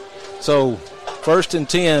 So 1st and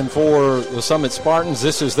 10 for the Summit Spartans.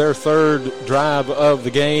 This is their 3rd drive of the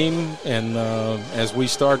game, and as we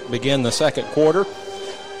begin the second quarter,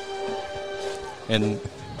 and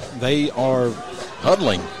they are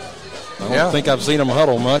huddling. I don't think I've seen them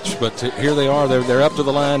huddle much, but here they are. They're up to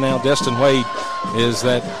the line now. Destin Wade is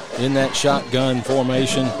in that shotgun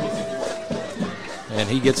formation, and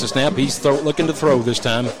he gets a snap. He's looking to throw this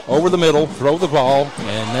time. Over the middle, throw the ball,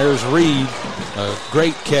 and there's Reed. A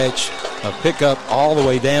great catch, a pickup all the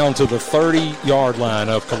way down to the 30-yard line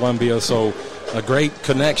of Columbia. So a great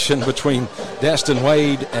connection between Destin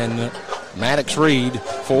Wade and Maddox Reed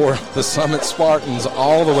for the Summit Spartans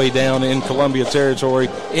all the way down in Columbia territory,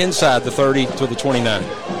 inside the 30 to the 29.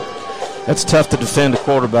 It's tough to defend a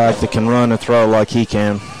quarterback that can run and throw like he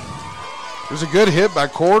can. It was a good hit by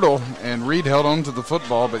Cordell, and Reed held on to the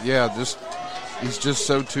football, but he's just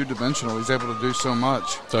so two-dimensional. He's able to do so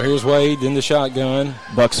much. So here's Wade in the shotgun.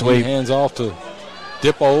 Buck sweep. He hands off to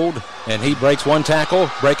Dippold, and he breaks one tackle,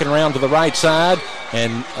 breaking around to the right side,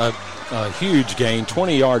 and a huge gain,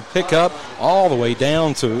 20-yard pickup all the way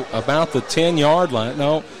down to about the 10-yard line.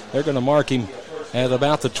 No, they're going to mark him at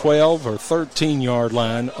about the 12 or 13-yard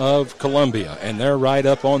line of Columbia, and they're right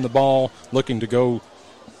up on the ball looking to go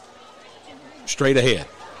straight ahead.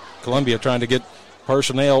 Columbia trying to get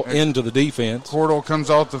personnel into the defense. Cordell comes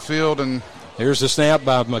off the field, and here's the snap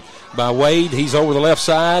by Wade. He's over the left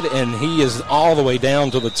side, and he is all the way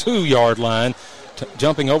down to the 2-yard line,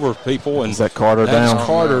 jumping over people. And is that Carter down? That's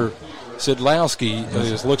Carter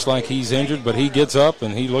Sidlowski. Looks like he's injured, but he gets up,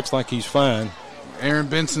 and he looks like he's fine. Aaron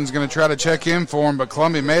Benson's going to try to check in for him, but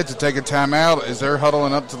Columbia may have to take a timeout as they're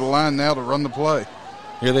huddling up to the line now to run the play.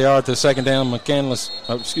 Here they are at the second down.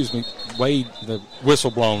 Wade, the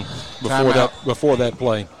whistle blown before that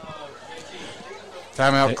play.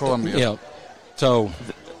 Timeout, Columbia. Yeah. So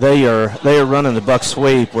they are running the buck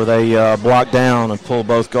sweep where they block down and pull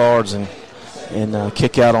both guards and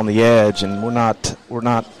kick out on the edge, and we're not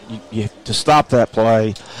to stop that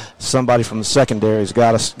play, somebody from the secondary's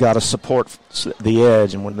got to support the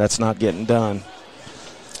edge, and when that's not getting done.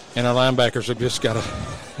 And our linebackers have just got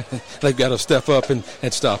to they've got to step up and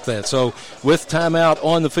stop that. So with timeout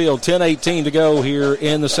on the field, 10:18 to go here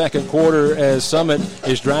in the second quarter as Summit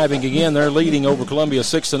is driving again. They're leading over Columbia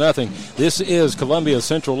 6-0. This is Columbia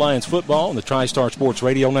Central Lions football on the TriStar Sports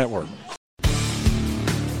Radio Network.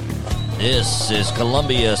 This is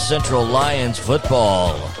Columbia Central Lions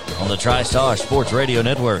football on the TriStar Sports Radio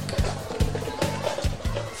Network.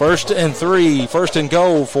 1st and 3, 1st and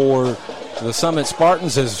goal for the Summit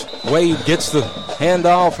Spartans as Wade gets the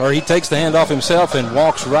handoff, or he takes the handoff himself and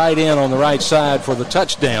walks right in on the right side for the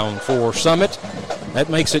touchdown for Summit. That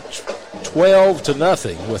makes it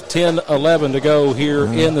 12-0 with 10:11 to go here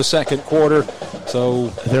in the second quarter. So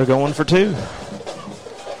they're going for 2.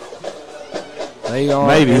 They are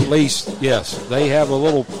maybe at least, yes, they have a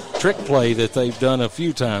little trick play that they've done a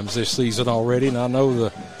few times this season already, and I know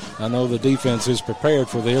the defense is prepared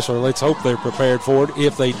for this, or let's hope they're prepared for it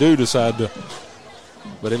if they do decide to.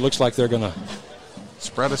 But it looks like they're going to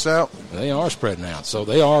spread us out. They are spreading out, so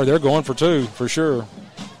they're going for 2 for sure.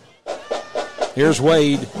 Here's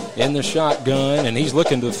Wade in the shotgun, and he's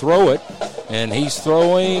looking to throw it, and he's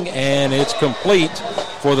throwing, and it's complete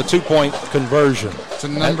for the 2-point conversion. To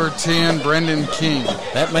number 10, Brendan King.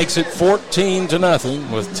 That makes it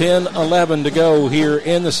 14-0 with 10:11 to go here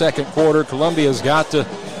in the second quarter. Columbia's got to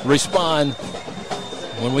respond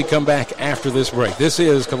when we come back after this break. This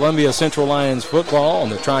is Columbia Central Lions football on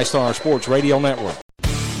the TriStar Sports Radio Network.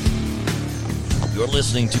 You're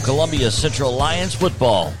listening to Columbia Central Lions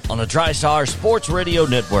football on the TriStar Sports Radio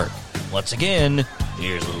Network. Once again,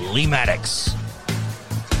 here's Lee Maddox.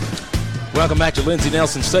 Welcome back to Lindsey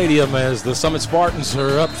Nelson Stadium as the Summit Spartans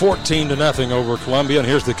are up 14-0 over Columbia. And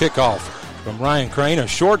here's the kickoff from Ryan Crane, a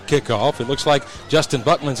short kickoff. It looks like Justin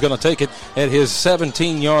Buckman's going to take it at his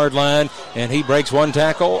 17-yard line, and he breaks one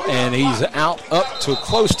tackle, and he's out up to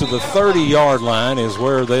close to the 30-yard line is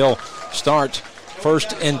where they'll start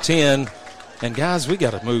 1st and 10. And, guys, we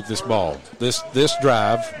got to move this ball. This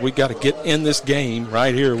drive, we got to get in this game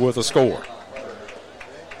right here with a score.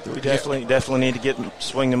 We definitely need to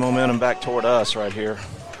swing the momentum back toward us right here.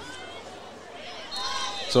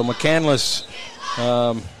 So McCandless,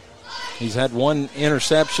 he's had one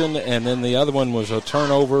interception, and then the other one was a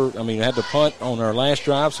turnover. I mean, had to punt on our last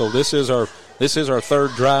drive. So this is our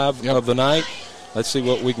third drive of the night. Let's see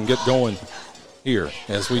what we can get going here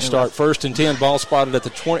as we start 1st and 10. Ball spotted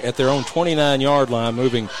at their own 29-yard line,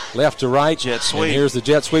 moving left to right. Jet sweep. And here's the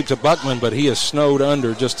jet sweep to Buckman, but he is snowed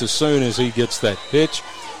under just as soon as he gets that pitch.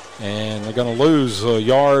 And they're going to lose a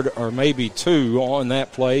yard or maybe 2 on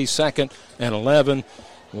that play. 2nd and 11.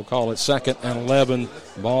 We'll call it 2nd and 11.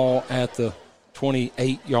 Ball at the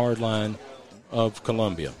 28-yard line of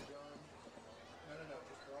Columbia.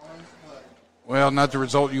 Well, not the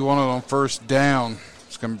result you wanted on 1st down.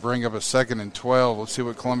 It's going to bring up a 2nd and 12. Let's see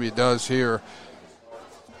what Columbia does here.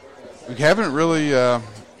 We haven't really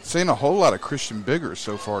seen a whole lot of Christian Biggers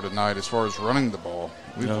so far tonight as far as running the ball.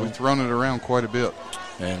 We've thrown it around quite a bit.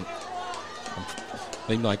 And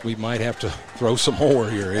seems like we might have to throw some more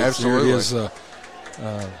here. Absolutely. Here is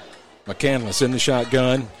McCandless in the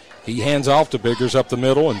shotgun. He hands off to Biggers up the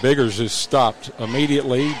middle, and Biggers is stopped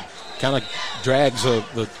immediately. Kind of drags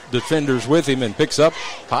the defenders with him and picks up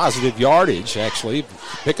positive yardage, actually.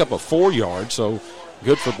 Pick up a 4-yard, so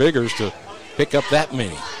good for Biggers to pick up that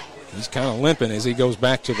many. He's kind of limping as he goes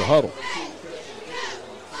back to the huddle.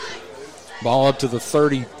 Ball up to the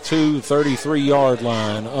 32, 33-yard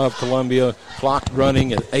line of Columbia. Clock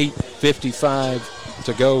running at 8:55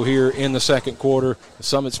 to go here in the second quarter. The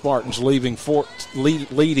Summit Spartans leading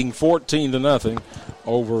 14-0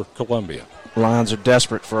 over Columbia. Lions are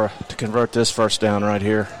desperate to convert this 1st down right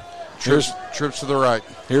here. Trips to the right.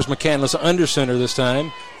 Here's McCandless under center this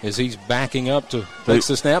time as he's backing up to takes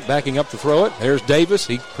the snap, backing up to throw it. There's Davis.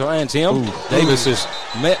 He plans him. Davis is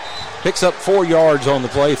picks up 4 yards on the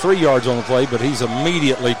play, 3 yards on the play, but he's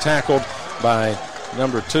immediately tackled by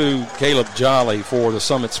number 2, Caleb Jolly for the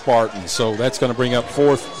Summit Spartans. So that's going to bring up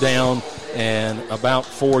 4th down and about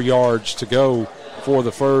 4 yards to go for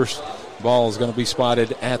the first. Ball is going to be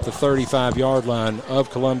spotted at the 35-yard line of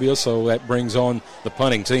Columbia, so that brings on the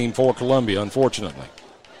punting team for Columbia, unfortunately.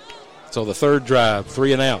 So the third drive,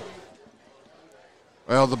 3 and out.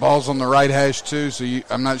 Well, the ball's on the right hash, too, so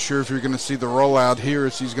I'm not sure if you're going to see the rollout here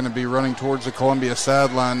as he's going to be running towards the Columbia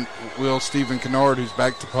sideline. Stephen Kennard, who's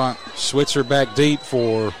back to punt. Switzer back deep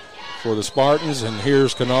for the Spartans, and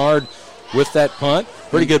here's Kennard with that punt.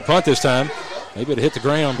 Pretty good punt this time. Maybe it hit the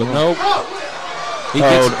ground, but no.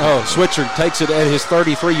 Switzer takes it at his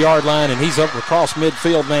 33-yard line, and he's up across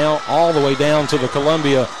midfield now, all the way down to the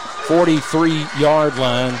Columbia 43-yard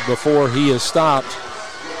line before he is stopped.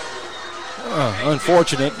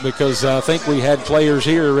 Unfortunate, because I think we had players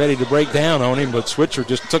here ready to break down on him, but Switzer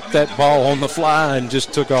just took that ball on the fly and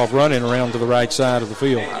just took off running around to the right side of the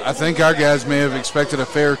field. I think our guys may have expected a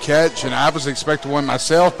fair catch, and I was expecting one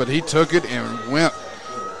myself, but he took it and went,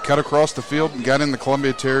 cut across the field, and got in the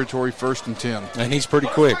Columbia territory 1st and 10. And he's pretty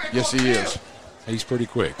quick. Yes, he is. He's pretty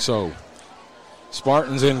quick. So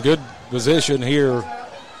Spartans in good position here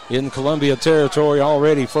in Columbia territory,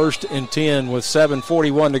 already 1st and 10 with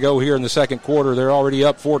 7:41 to go here in the second quarter. They're already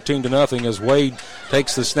up 14-0 as Wade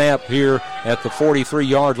takes the snap here at the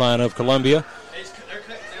 43-yard line of Columbia.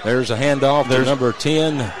 There's a handoff to number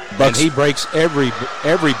 10, and he breaks every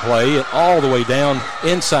play all the way down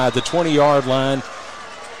inside the 20-yard line.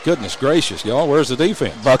 Goodness gracious, y'all, where's the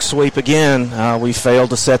defense? Buck sweep again. We failed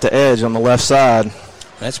to set the edge on the left side.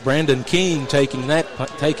 That's Brandon King taking that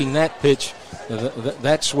pitch,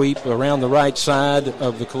 that sweep around the right side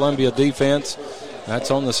of the Columbia defense. That's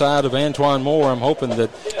on the side of Antoine Moore. I'm hoping that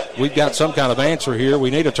we've got some kind of answer here. We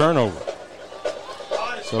need a turnover.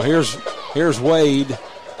 So here's Wade.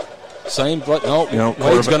 Wade's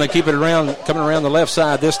going to keep it around, coming around the left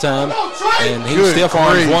side this time, and he stiff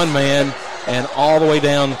arms one man and all the way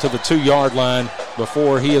down to the 2-yard line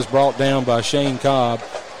before he is brought down by Shane Cobb.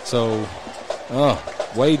 So,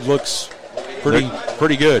 Wade looks pretty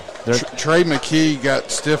good. Trey McKee got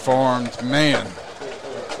stiff-armed, man.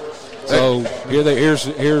 So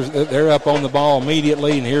they're up on the ball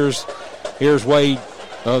immediately, and here's Wade.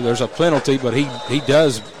 There's a penalty, but he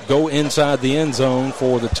does go inside the end zone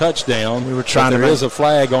for the touchdown. There is a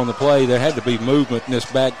flag on the play. There had to be movement in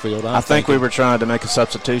this backfield. I think we were trying to make a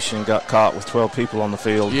substitution and got caught with 12 people on the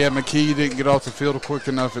field. Yeah, McKee didn't get off the field quick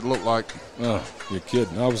enough, it looked like. Oh, you're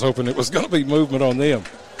kidding. I was hoping it was going to be movement on them.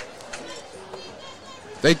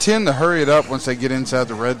 They tend to hurry it up once they get inside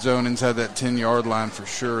the red zone, inside that 10-yard line for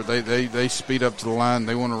sure. They speed up to the line.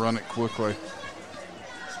 They want to run it quickly.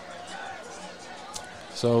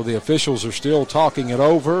 So the officials are still talking it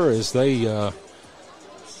over as they,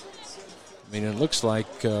 it looks like,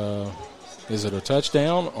 is it a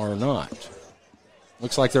touchdown or not?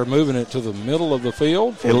 Looks like they're moving it to the middle of the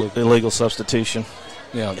field. Illegal substitution.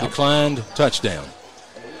 Yeah, declined touchdown.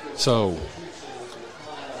 So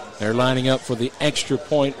they're lining up for the extra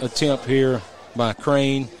point attempt here by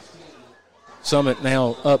Crane. Summit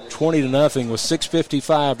now up 20-0 with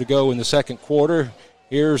 6:55 to go in the second quarter.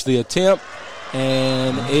 Here's the attempt,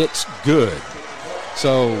 and it's good.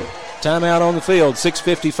 So timeout on the field,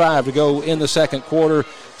 6:55 to go in the second quarter.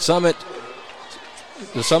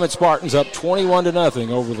 The Summit Spartans up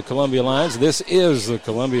 21-0 over the Columbia Lions. This is the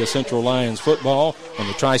Columbia Central Lions football on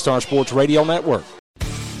the TriStar Sports Radio Network.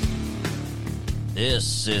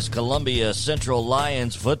 This is Columbia Central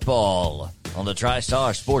Lions football on the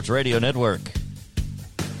TriStar Sports Radio Network.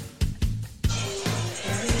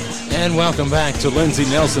 And welcome back to Lindsey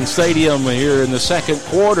Nelson Stadium here in the second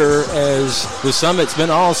quarter as the Summit's been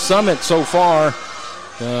all Summit so far.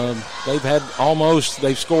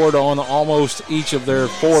 They've scored on almost each of their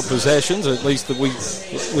 4 possessions. At least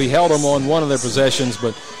we held them on one of their possessions,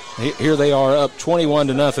 but here they are up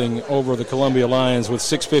 21-0 over the Columbia Lions with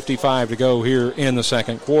 6:55 to go here in the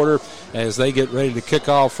second quarter as they get ready to kick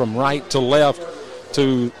off from right to left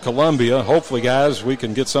to Columbia. Hopefully, guys, we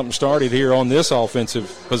can get something started here on this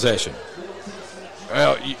offensive possession.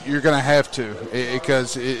 Well, you're going to have to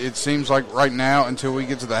because it seems like right now until we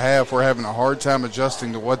get to the half, we're having a hard time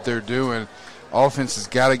adjusting to what they're doing. Offense has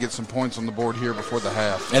got to get some points on the board here before the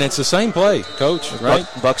half. And it's the same play, Coach, right?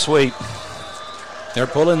 Buck sweep. They're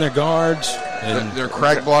pulling their guards. And they're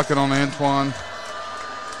crack blocking on Antoine.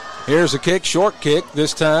 Here's a kick, short kick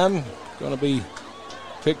this time. Going to be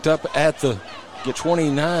picked up at the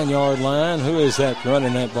 29-yard line. Who is that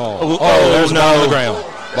running that ball? There's a ball on the ground.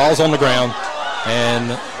 Ball's on the ground. And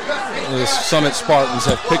the Summit Spartans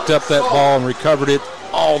have picked up that ball and recovered it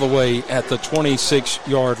all the way at the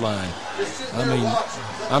 26-yard line.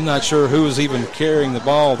 I'm not sure who was even carrying the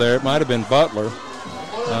ball there. It might have been Butler.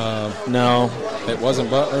 No. It wasn't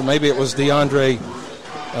Butler. Maybe it was DeAndre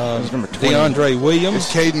Williams.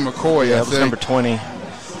 It's Caden McCoy, yeah, it was number 20.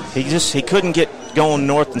 He couldn't get going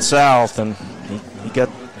north and south, and he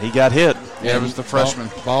got hit. Yeah, it was the freshman.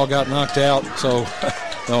 Ball got knocked out, so...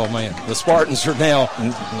 Oh, man. The Spartans are now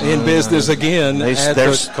in business again at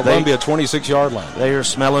the Columbia 26-yard line. They are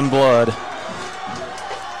smelling blood.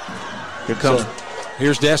 Here comes.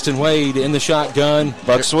 Here's Destin Wade in the shotgun.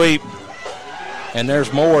 Buck sweep. And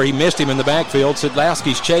there's Moore. He missed him in the backfield.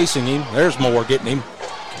 Sidlowski's chasing him. There's Moore getting him.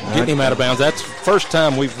 getting him out of bounds. That's the first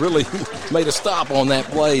time we've really made a stop on that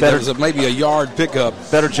play. That was maybe a yard pickup.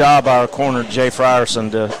 Better job by our corner, Jay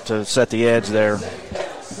Frierson, to set the edge there.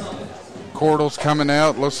 Cordell's coming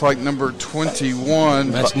out. Looks like number 21.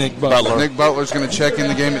 That's Nick Butler. Nick Butler's going to check in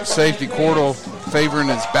the game at safety. Cordell favoring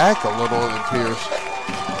his back a little, it appears.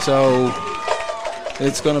 So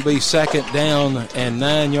it's going to be second down and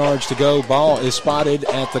 9 yards to go. Ball is spotted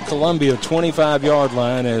at the Columbia 25-yard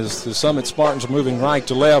line as the Summit Spartans are moving right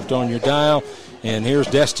to left on your dial. And here's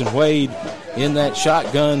Destin Wade in that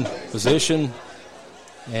shotgun position.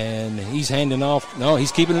 And he's handing off. No,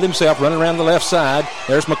 he's keeping it himself, running around the left side.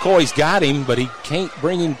 There's McCoy. He's got him, but he can't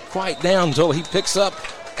bring him quite down until he picks up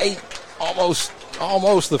 8,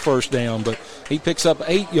 almost the first down. But he picks up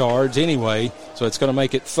 8 yards anyway, so it's going to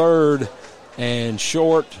make it third and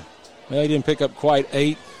short. Well, he didn't pick up quite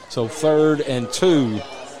 8, so third and 2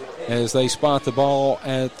 as they spot the ball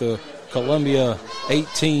at the Columbia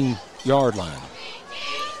 18-yard line.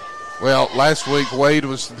 Well, last week Wade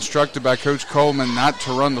was instructed by Coach Coleman not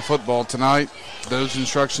to run the football tonight. Those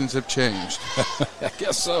instructions have changed. I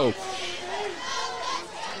guess so.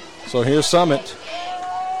 So here's Summit.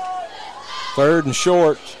 Third and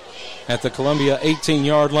short at the Columbia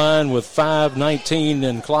 18-yard line with 5:19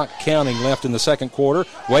 and clock counting left in the second quarter.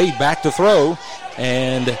 Wade back to throw,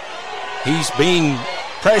 and he's being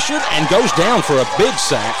pressured and goes down for a big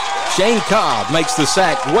sack. Shane Cobb makes the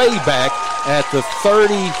sack way back at the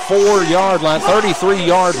 33-yard line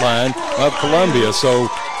of Columbia. So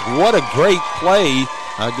what a great play.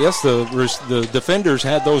 I guess the defenders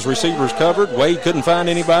had those receivers covered. Wade couldn't find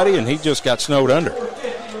anybody, and he just got snowed under.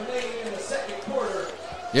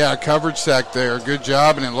 Yeah, coverage sack there. Good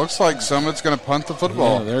job, and it looks like Summit's going to punt the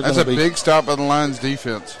football. Yeah, that's a big stop by the Lions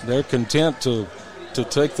defense. They're content to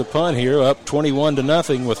take the punt here, up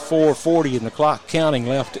 21-0 with 4:40 in the clock counting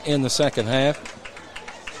left in the second half.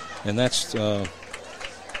 And that's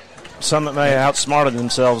Summit may have outsmarted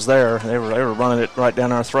themselves there. They were running it right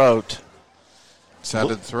down our throat.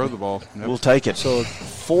 Decided to throw the ball. Yep. We'll take it. So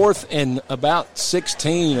fourth and about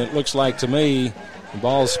 16, it looks like to me. The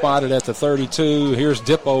ball is spotted at the 32. Here's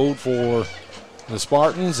Dippold for the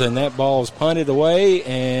Spartans, and that ball is punted away,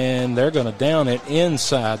 and they're going to down it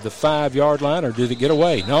inside the 5-yard line, or did it get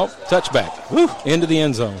away? Nope, touchback. Woo, into the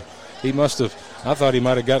end zone. He must have, I thought he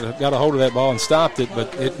might have got a hold of that ball and stopped it,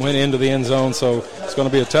 but it went into the end zone, so it's going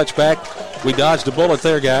to be a touchback. We dodged a bullet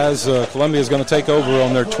there, guys. Columbia is going to take over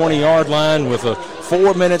on their 20-yard line with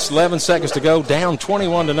 4 minutes, 11 seconds to go, down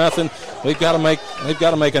 21-0. They've got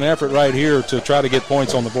to make an effort right here to try to get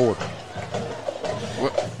points on the board.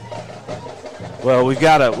 Well, we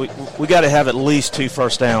got to have at least 2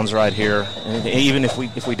 first downs right here. And even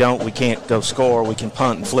if we don't, we can't go score. We can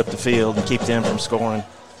punt and flip the field and keep them from scoring.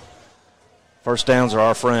 First downs are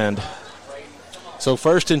our friend. So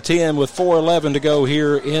 1st and 10 with 4:11 to go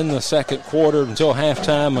here in the second quarter until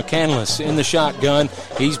halftime. McCandless in the shotgun.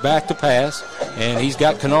 He's back to pass, and he's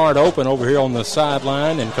got Kennard open over here on the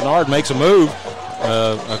sideline, and Kennard makes a move.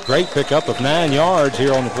 A great pickup of 9 yards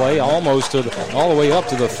here on the play, almost all the way up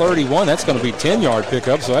to the 31. That's going to be 10-yard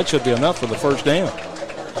pickup, so that should be enough for the first down.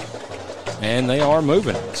 And they are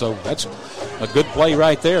moving, so that's a good play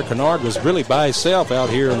right there. Kennard was really by himself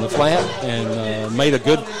out here in the flat and made a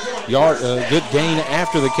good gain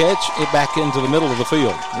after the catch, back into the middle of the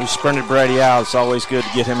field. We sprinted Brady out. It's always good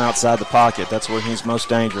to get him outside the pocket. That's where he's most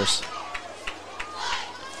dangerous.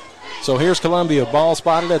 So here's Columbia, ball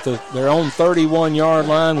spotted at their own 31-yard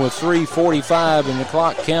line with 3:45 in the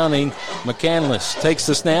clock counting. McCandless takes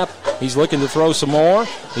the snap. He's looking to throw some more.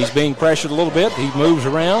 He's being pressured a little bit. He moves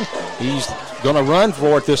around. He's going to run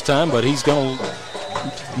for it this time, but he's going to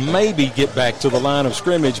maybe get back to the line of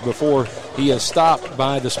scrimmage before he is stopped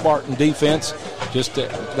by the Spartan defense. Just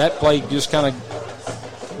that play just got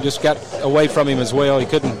away from him as well. He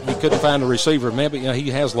couldn't find a receiver. Maybe he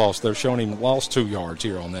has lost. They're showing him lost 2 yards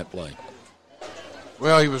here on that play.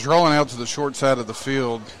 Well, he was rolling out to the short side of the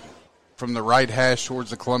field from the right hash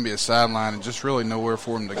towards the Columbia sideline, and just really nowhere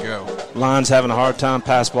for him to go. Lions having a hard time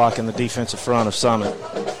pass blocking the defensive front of Summit.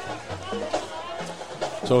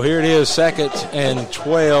 So here it is, 2nd and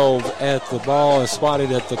 12 at the ball is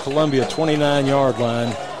spotted at the Columbia 29-yard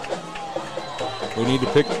line. We need to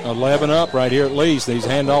pick 11 up right here at least. These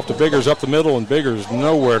hand off to Biggers up the middle, and Biggers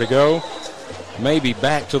nowhere to go. Maybe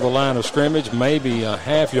back to the line of scrimmage, maybe a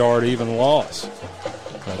half-yard even loss.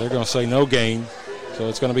 They're going to say no gain, so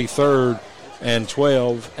it's going to be 3rd and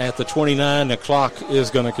 12 at the 29. The clock is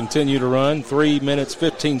going to continue to run. 3 minutes,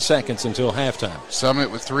 15 seconds until halftime.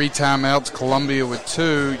 Summit with 3 timeouts, Columbia with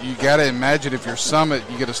 2. You got to imagine if you're Summit,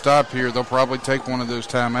 you get a stop here, they'll probably take one of those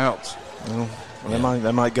timeouts. Well,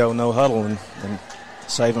 they might go no huddle and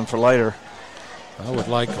Save them for later. I would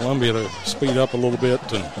like Columbia to speed up a little bit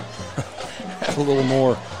and have a little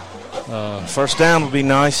more. First down would be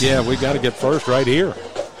nice. Yeah, we got to get first right here.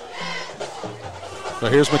 So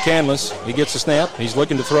here's McCandless. He gets the snap. He's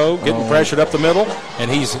looking to throw, getting pressured up the middle,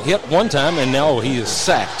 and he's hit one time, and now he is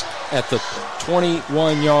sacked at the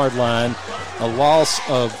 21-yard line. A loss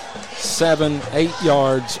of 7-8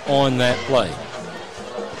 yards on that play.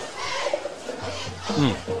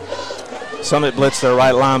 Summit blitzed their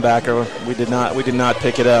right linebacker. We did not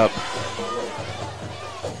pick it up.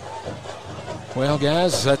 Well,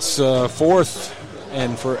 guys, that's fourth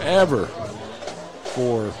and forever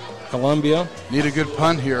for Columbia. Need a good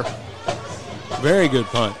punt here. Very good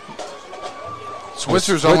punt.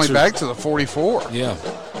 Switzer's only back to the 44. Yeah.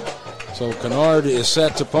 So Kennard is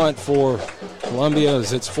set to punt for Columbia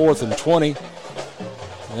as it's 4th and 20.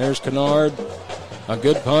 There's Kennard. A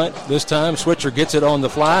good punt. This time Switzer gets it on the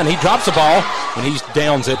fly, and he drops the ball, and he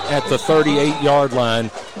downs it at the 38-yard line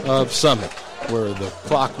of Summit, where the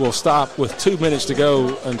clock will stop with 2 minutes to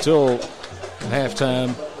go until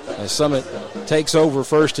halftime as Summit takes over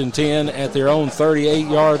 1st and 10 at their own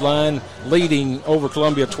 38-yard line, leading over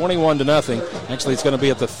Columbia 21-0. Actually, it's going to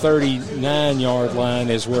be at the 39-yard line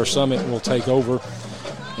is where Summit will take over.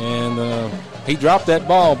 And he dropped that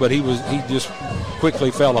ball, but he just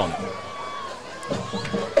quickly fell on it.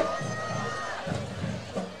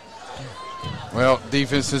 Well,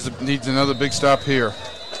 defense needs another big stop here.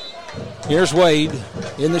 Here's Wade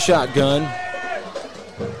in the shotgun.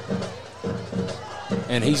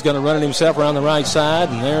 And he's going to run it himself around the right side.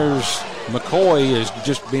 And there's McCoy is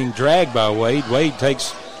just being dragged by Wade. Wade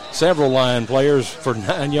takes several line players for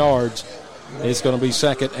 9 yards. It's going to be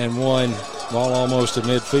 2nd and 1. Ball almost to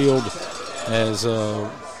midfield as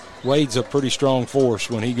Wade's a pretty strong force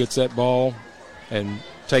when he gets that ball and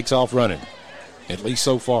takes off running, at least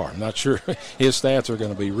so far. I'm not sure his stats are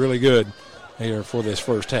going to be really good here for this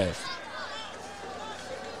first half.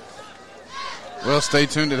 Well, stay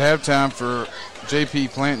tuned at halftime for JP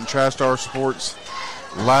Plant and TriStar Sports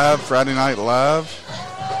Live, Friday Night Live.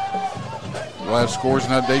 We'll have scores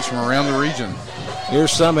and updates from around the region.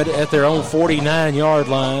 Here's Summit at their own 49-yard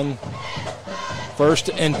line.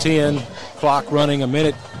 1st and 10, clock running,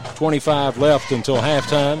 1:25 left until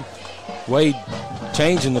halftime. Wade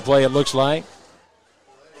changing the play, it looks like.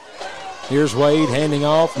 Here's Wade handing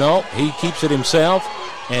off. No, he keeps it himself,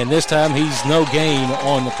 and this time he's no gain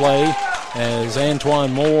on the play as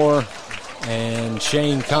Antoine Moore and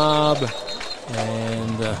Shane Cobb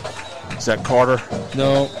and is that Carter?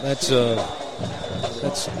 No, that's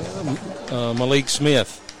Malik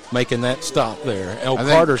Smith making that stop there.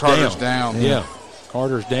 Carter's down. Yeah,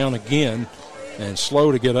 Carter's down again and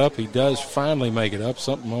slow to get up. He does finally make it up.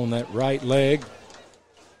 Something on that right leg.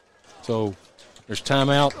 So there's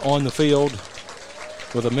timeout on the field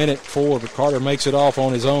with 1:04, but Carter makes it off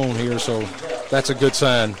on his own here, so that's a good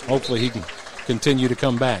sign. Hopefully he can continue to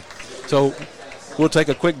come back. So we'll take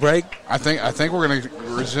a quick break. I think we're going to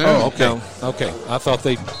resume. Oh, okay. Okay. I thought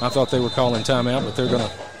they were calling timeout, but they're going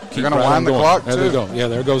to keep right wind the clock there too. They go. Yeah,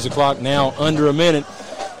 there goes the clock now under a minute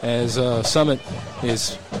as Summit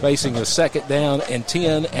is facing a 2nd down and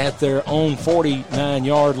 10 at their own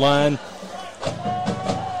 49-yard line.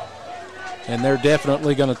 And they're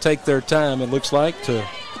definitely going to take their time, it looks like, to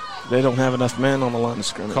They don't have enough men on the line of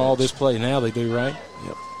scrimmage. Call this play. Now they do, right?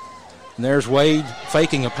 Yep. And there's Wade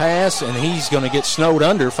faking a pass, and he's going to get snowed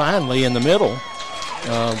under finally in the middle.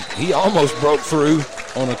 He almost broke through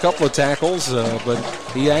on a couple of tackles, but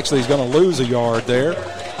he actually is going to lose a yard there.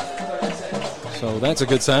 So that's a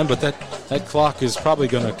good sign, but that clock is probably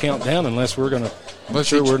going to count down unless we're going to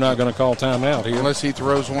we're not going to call timeout here. Unless he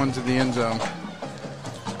throws one to the end zone.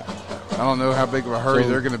 I don't know how big of a hurry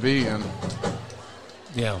they're going to be in.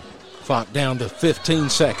 Yeah, clock down to 15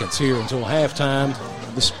 seconds here until halftime.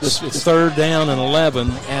 It's 3rd down and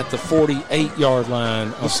 11 at the 48-yard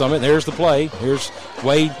line of Summit. There's the play. Here's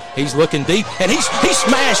Wade. He's looking deep, and he's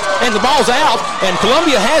smashed, and the ball's out, and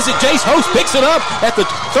Columbia has it. Jace Host picks it up at the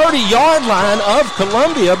 30-yard line of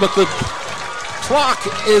Columbia, but the clock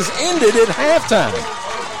is ended at halftime.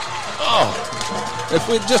 Oh, if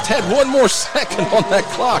we just had one more second on that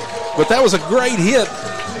clock. But that was a great hit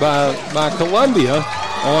by Columbia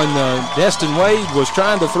on Destin Wade. Was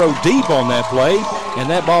trying to throw deep on that play, and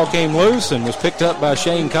that ball came loose and was picked up by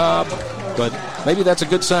Shane Cobb. But maybe that's a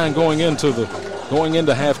good sign going into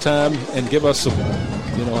halftime and give us some,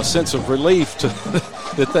 a sense of relief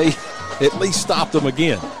that they at least stopped them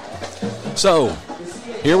again. So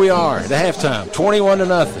here we are at halftime,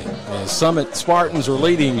 21-0. Summit Spartans are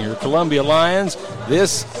leading your Columbia Lions.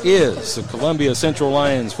 This is the Columbia Central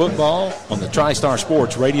Lions football on the TriStar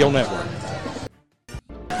Sports Radio Network.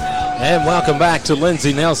 And welcome back to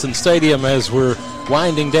Lindsey Nelson Stadium as we're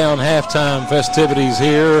winding down halftime festivities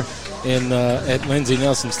here at Lindsey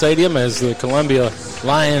Nelson Stadium as the Columbia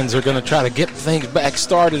Lions are going to try to get things back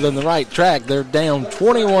started on the right track. They're down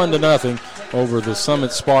 21-0 over the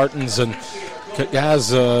Summit Spartans. And,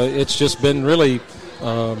 guys, it's just been really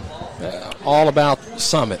all about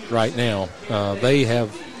Summit right now. They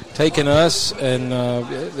have taken us, and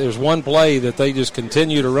there's one play that they just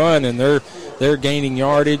continue to run, and they're gaining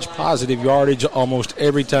yardage, positive yardage, almost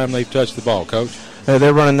every time they've touched the ball, Coach.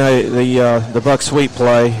 They're running the buck sweep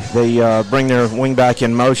play. They bring their wingback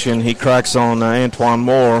in motion. He cracks on Antoine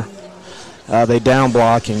Moore. They down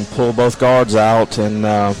block and pull both guards out, and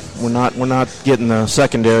we're not getting the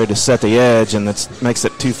secondary to set the edge, and it makes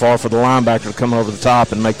it too far for the linebacker to come over the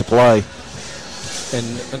top and make the play. And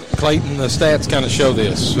Clayton, the stats kind of show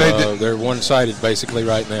this. They're one-sided basically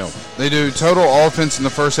right now. They do. Total offense in the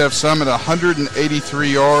first half, Summit 183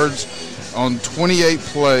 yards on 28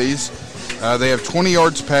 plays. They have 20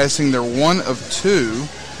 yards passing. They're 1 of 2,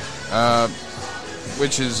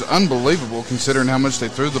 which is unbelievable considering how much they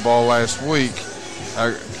threw the ball last week.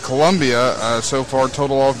 Columbia, so far,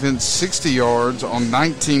 total offense 60 yards on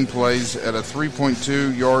 19 plays at a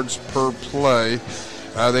 3.2 yards per play.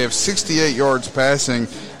 They have 68 yards passing.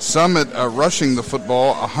 Summit rushing the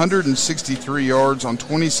football, 163 yards on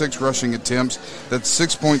 26 rushing attempts. That's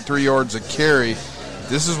 6.3 yards a carry.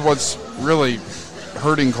 This is what's really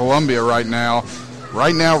hurting Columbia right now.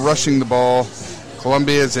 Right now, rushing the ball,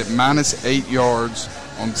 Columbia is at -8 yards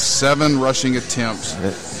on 7 rushing attempts.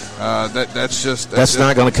 That's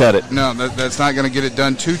not going to cut it. No, that's not going to get it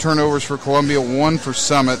done. 2 turnovers for Columbia, 1 for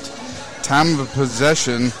Summit. Time of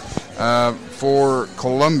possession for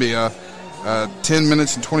Columbia, 10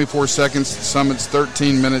 minutes and 24 seconds. Summit's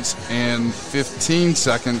 13 minutes and 15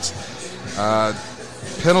 seconds.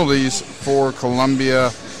 Penalties for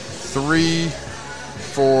Columbia, 3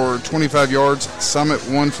 for 25 yards. Summit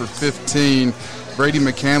 1 for 15. Brady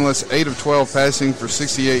McCandless, 8 of 12 passing for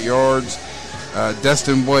 68 yards.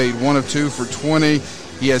 Destin Wade, 1 of 2 for 20.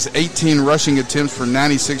 He has 18 rushing attempts for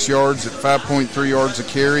 96 yards at 5.3 yards a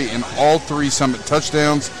carry, and all 3 Summit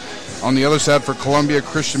touchdowns. On the other side for Columbia,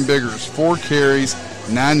 Christian Biggers, 4 carries,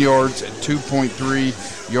 9 yards at 2.3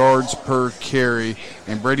 yards per carry.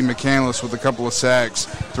 And Brady McCandless with a couple of sacks,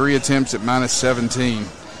 3 attempts at -17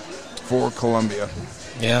 for Columbia.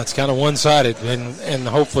 Yeah, it's kind of one-sided, and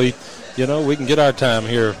hopefully, we can get our time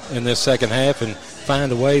here in this second half and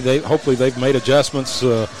find a way. Hopefully they've made adjustments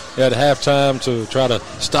at halftime to try to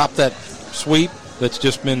stop that sweep that's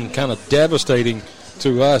just been kind of devastating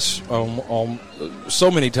to us on so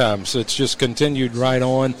many times. It's just continued right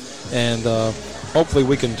on, and hopefully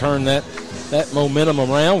we can turn that momentum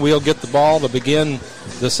around. We'll get the ball to begin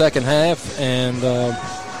the second half, and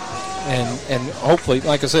hopefully,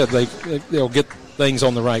 like I said, they'll get things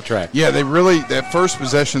on the right track. Yeah, that first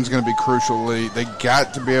possession is going to be crucial, Lee. They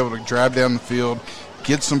got to be able to drive down the field,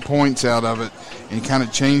 get some points out of it, and kind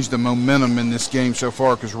of change the momentum in this game so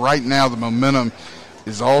far, because right now the momentum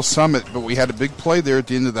is all Summit, but we had a big play there at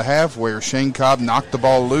the end of the half where Shane Cobb knocked the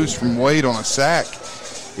ball loose from Wade on a sack.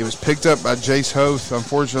 It was picked up by Jace Hoth.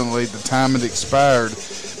 Unfortunately, the time had expired,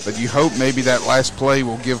 but you hope maybe that last play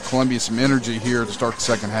will give Columbia some energy here to start the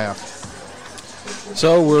second half.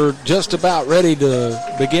 So we're just about ready to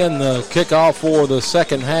begin the kickoff for the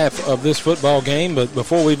second half of this football game, but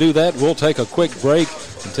before we do that, we'll take a quick break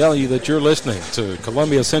and tell you that you're listening to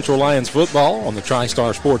Columbia Central Lions football on the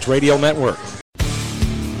TriStar Sports Radio Network.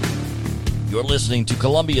 You're listening to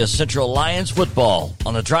Columbia Central Lions football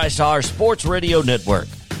on the TriStar Sports Radio Network.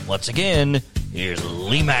 Once again, here's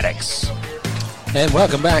Lee Maddox. And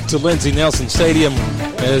welcome back to Lindsey Nelson Stadium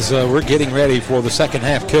as we're getting ready for the second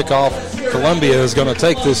half kickoff. Columbia is going to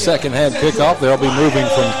take this second half kickoff. They'll be moving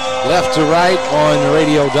from left to right on the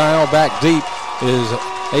radio dial. Back deep is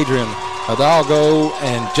Adrian Hidalgo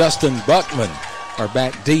and Justin Buckman are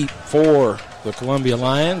back deep for the Columbia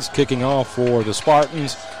Lions. Kicking off for the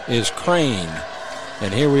Spartans is Crane.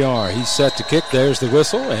 And here we are. He's set to kick. There's the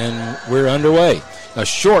whistle, and we're underway. A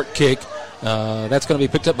short kick. That's going to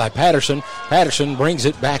be picked up by Patterson. Patterson brings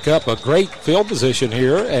it back up. A great field position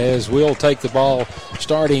here as we'll take the ball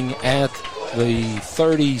starting at the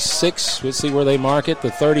 36. Let's see where they mark it. The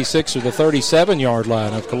 36 or the 37-yard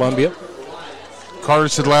line of Columbia. Carter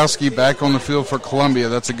Sidlowski back on the field for Columbia.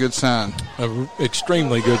 That's a good sign. An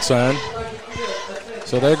extremely good sign.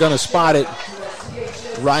 So they're going to spot it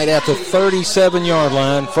right at the 37-yard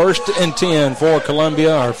line. 1st and 10 for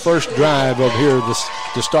Columbia, our first drive of here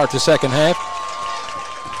to start the second half.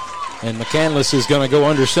 And McCandless is going to go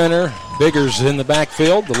under center. Biggers in the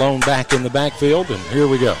backfield, the lone back in the backfield, and here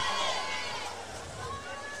we go.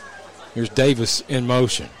 Here's Davis in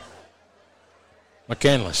motion.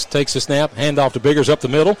 McCandless takes the snap, handoff to Biggers up the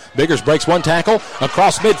middle. Biggers breaks one tackle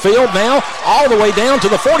across midfield now, all the way down to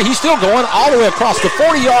the 40. He's still going all the way across the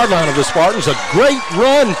 40-yard line of the Spartans. A great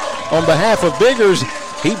run on behalf of Biggers.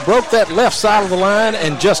 He broke that left side of the line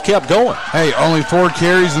and just kept going. Hey, only 4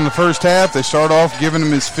 carries in the first half. They start off giving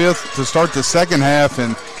him his 5th to start the second half,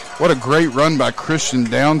 and what a great run by Christian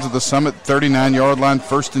down to the Summit 39-yard line,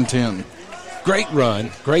 1st and 10. Great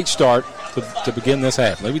run, great start to begin this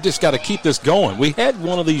half. We just got to keep this going. We had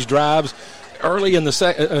one of these drives early in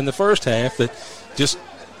the first half that just,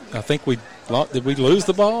 I think did we lose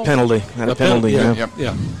the ball? Penalty. Had a penalty,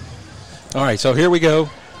 yeah. All right, so here we go.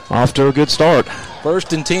 Off to a good start.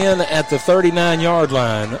 1st and 10 at the 39-yard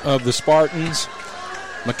line of the Spartans.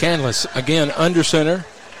 McCandless again under center.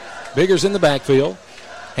 Biggers in the backfield.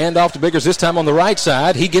 Hand off to Biggers this time on the right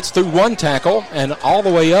side. He gets through one tackle and all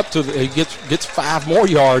the way up to he gets 5 more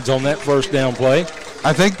yards on that first down play.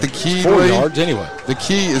 I think the key 4 yards anyway. The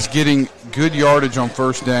key is getting good yardage on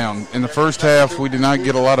first down. In the first half, we did not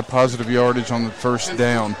get a lot of positive yardage on the first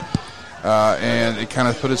down, and it kind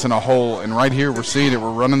of put us in a hole. And right here, we're seeing it.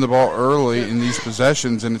 We're running the ball early in these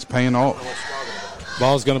possessions, and it's paying off.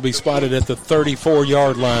 Ball's going to be spotted at the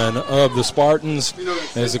 34-yard line of the Spartans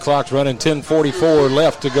as the clock's running. 10:44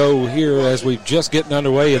 left to go here as we're just getting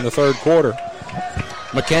underway in the third quarter.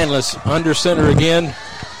 McCandless under center again.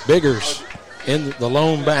 Biggers in the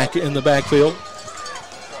lone back in the backfield.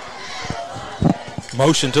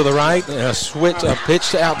 Motion to the right. A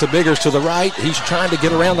pitch out to Biggers to the right. He's trying to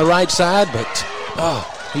get around the right side, but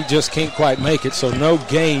he just can't quite make it, so no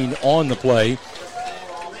gain on the play.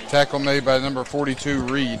 Tackle made by number 42,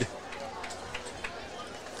 Reed.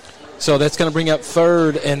 So that's going to bring up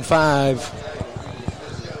 3rd and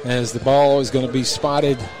 5 as the ball is going to be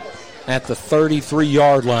spotted at the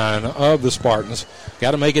 33-yard line of the Spartans.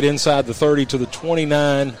 Got to make it inside the 30 to the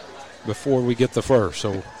 29 before we get the first.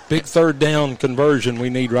 So big 3rd down conversion we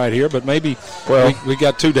need right here, but maybe we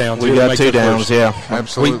got 2 downs. We got 2 downs, yeah.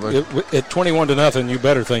 Absolutely. At 21-0, you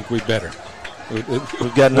better think we'd better.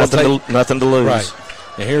 We've got nothing to lose. Right.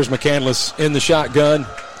 And here's McCandless in the shotgun.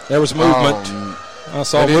 There was movement. I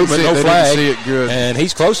saw movement, no flag. Didn't see it good. And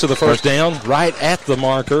he's close to the first down, right at the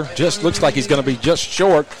marker. Just looks like he's going to be just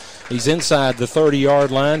short. He's inside the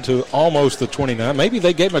 30-yard line to almost the 29. Maybe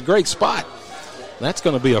they gave him a great spot. That's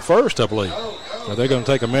going to be a first, I believe. So they're going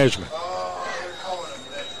to take a measurement.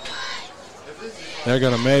 They're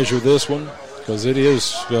going to measure this one because it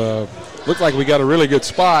is looked like we got a really good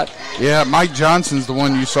spot. Yeah, Mike Johnson's the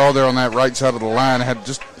one you saw there on that right side of the line. Had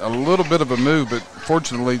just a little bit of a move, but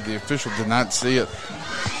fortunately the official did not see it.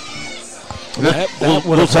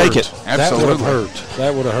 We'll take it. Absolutely.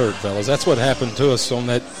 That would have hurt, fellas. That's what happened to us on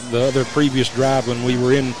the other previous drive when we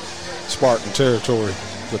were in Spartan territory.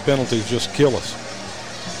 The penalties just kill us.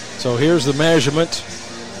 So here's the measurement,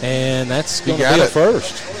 and that's going to be a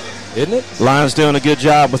first, isn't it? Lions doing a good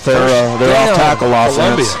job with their off-tackle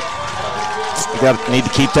offense. You need to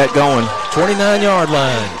keep that going. 29-yard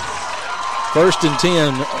line. 1st and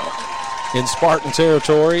 10 in Spartan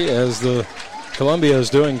territory as the Columbia is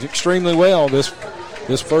doing extremely well this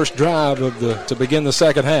first drive to begin the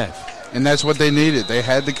second half. And that's what they needed. They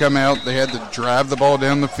had to come out. They had to drive the ball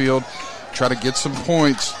down the field, try to get some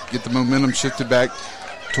points, get the momentum shifted back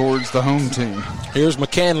towards the home team. Here's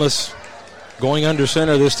McCandless going under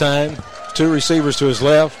center this time. 2 receivers to his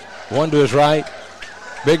left, 1 to his right.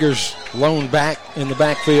 Biggers lone back in the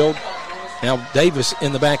backfield. Now Davis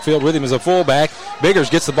in the backfield with him as a fullback. Biggers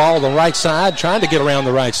gets the ball on the right side, trying to get around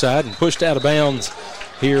the right side and pushed out of bounds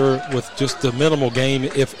here with just a minimal gain,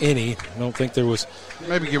 if any. I don't think there was.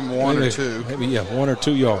 Maybe give him 1 or 2. Maybe, 1 or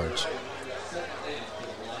 2 yards.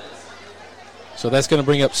 So that's going to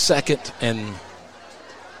bring up 2nd and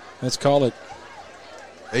let's call it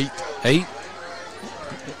 8.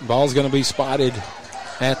 Ball's going to be spotted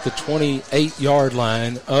at the 28-yard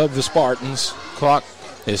line of the Spartans. Clock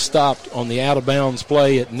is stopped on the out-of-bounds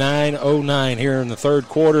play at 9:09 here in the third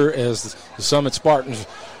quarter as the Summit Spartans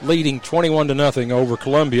leading 21-0 over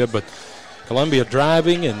Columbia, but Columbia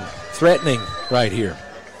driving and threatening right here.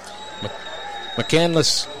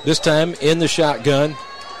 McCandless this time in the shotgun.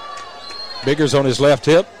 Biggers on his left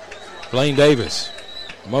hip. Blaine Davis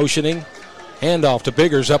motioning. Handoff to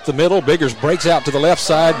Biggers up the middle. Biggers breaks out to the left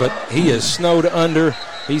side, but he is snowed under.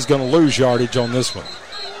 He's going to lose yardage on this one.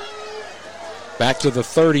 Back to the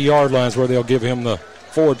 30-yard lines where they'll give him the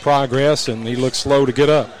forward progress, and he looks slow to get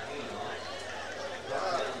up.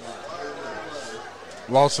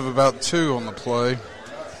 Loss of about 2 on the play.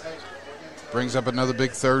 Brings up another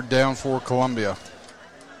big 3rd down for Columbia.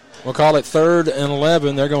 We'll call it 3rd and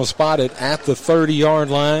 11. They're going to spot it at the 30-yard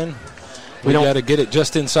line. We got to get it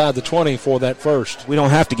just inside the 20 for that first. We don't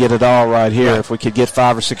have to get it all right here. Right. If we could get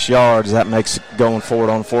 5 or 6 yards, that makes going forward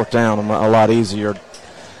on 4th down a lot easier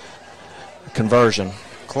conversion.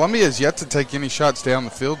 Columbia has yet to take any shots down the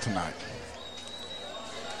field tonight.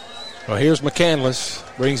 Well, here's McCandless,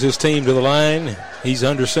 brings his team to the line. He's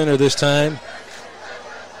under center this time.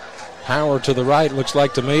 Power to the right, looks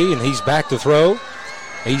like to me, and he's back to throw.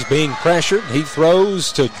 He's being pressured. He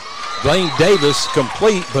throws to Blaine Davis,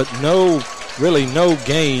 complete, but really no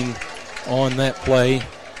gain on that play.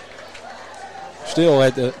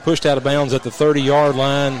 Still pushed out of bounds at the 30-yard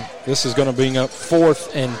line. This is going to bring up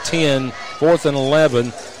 4th and 10, 4th and 11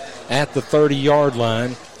 at the 30-yard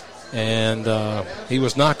line. And he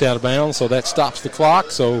was knocked out of bounds, so that stops the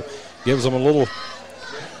clock. So gives them a little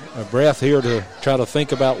breath here to try to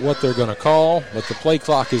think about what they're going to call. But the play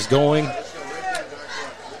clock is going.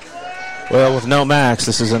 Well, with no max,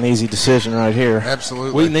 this is an easy decision right here.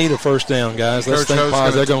 Absolutely. We need a first down, guys. Let's think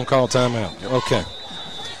positive. They're going to call timeout. Yep. Okay.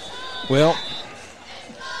 Well,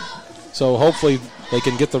 so hopefully they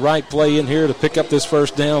can get the right play in here to pick up this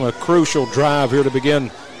first down. A crucial drive here to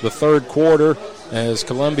begin the third quarter as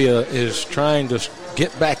Columbia is trying to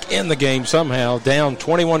get back in the game somehow, down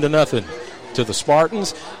 21-0 to the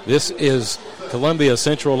Spartans. This is Columbia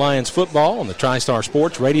Central Lions football on the TriStar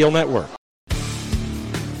Sports Radio Network.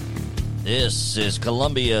 This is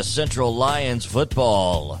Columbia Central Lions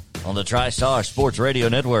football on the TriStar Sports Radio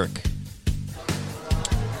Network.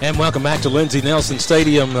 And welcome back to Lindsey Nelson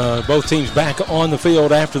Stadium. Both teams back on the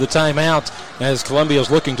field after the timeout as Columbia is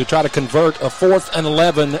looking to try to convert a 4th and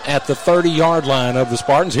 11 at the 30-yard line of the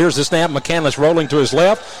Spartans. Here's the snap. McCandless rolling to his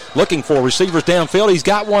left, looking for receivers downfield. He's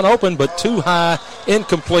got one open, but too high,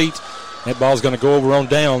 incomplete. That ball's going to go over on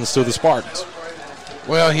downs to the Spartans.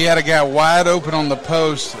 Well, he had a guy wide open on the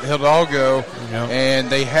post, Hidalgo, and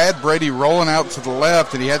they had Brady rolling out to the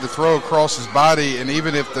left, and he had to throw across his body. And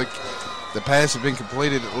even if the pass had been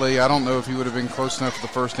completed at Lee, I don't know if he would have been close enough for the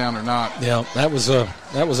first down or not. Yeah, that was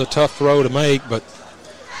a tough throw to make, but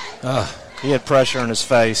he had pressure in his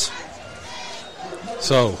face.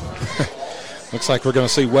 So, looks like we're going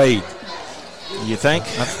to see Wade. You think?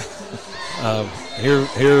 Here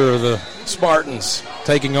are the Spartans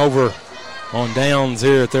taking over on downs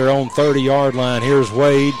here at their own 30-yard line. Here's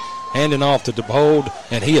Wade handing off to DeBold,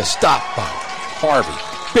 and he is stopped by Harvey.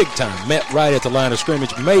 Big time, met right at the line of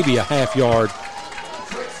scrimmage, maybe a half yard.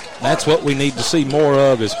 That's what we need to see more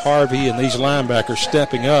of is Harvey and these linebackers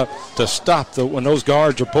stepping up to stop when those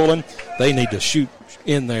guards are pulling. They need to shoot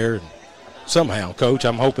in there somehow, Coach.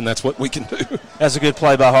 I'm hoping that's what we can do. That's a good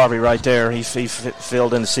play by Harvey right there. He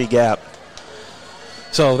filled in the C gap.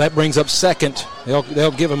 So that brings up second.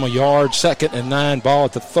 They'll give him a yard, 2nd and 9, ball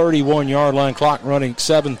at the 31-yard line, clock running,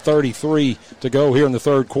 7:33 to go here in the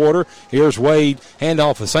third quarter. Here's Wade,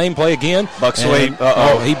 handoff, the same play again. Buck sweep.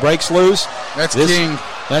 He breaks loose. That's King.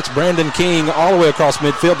 That's Brandon King all the way across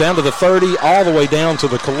midfield, down to the 30, all the way down to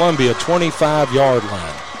the Columbia 25-yard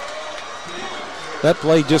line. That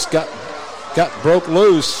play just got broke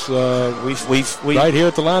loose right here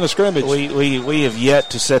at the line of scrimmage. We have yet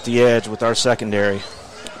to set the edge with our secondary.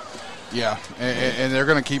 Yeah, and they're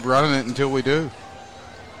going to keep running it until we do.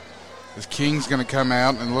 As King's going to come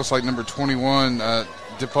out, and it looks like number 21,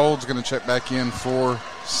 DePold's going to check back in for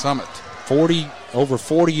Summit. Over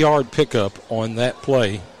 40-yard pickup on that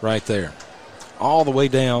play right there. All the way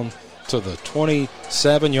down to the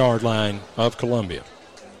 27-yard line of Columbia.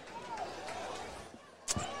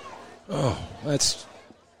 Oh, that's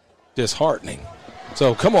disheartening.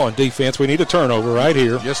 So, come on, defense. We need a turnover right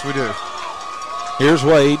here. Yes, we do. Here's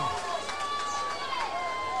Wade.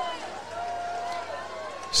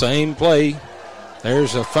 Same play.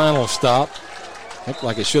 There's a final stop. Looked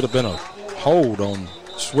like it should have been a hold on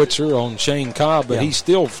Switzer on Shane Cobb, but he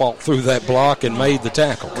still fought through that block and made the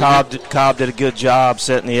tackle. Cobb did a good job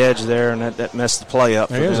setting the edge there, and that messed the play up.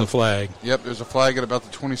 There's a flag. Yep, there's a flag at about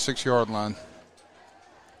the 26-yard line.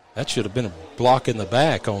 That should have been a block in the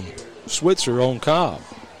back on Switzer on Cobb.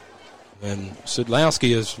 And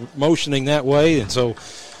Sidlowski is motioning that way, and so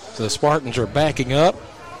the Spartans are backing up.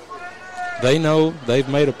 They know they've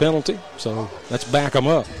made a penalty, so let's back them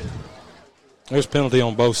up. There's a penalty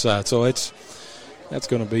on both sides, so that's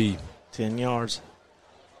going to be 10 yards.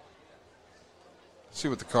 Let's see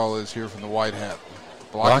what the call is here from the white hat.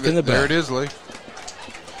 Blocking the back. There it is, Lee.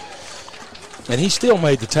 And he still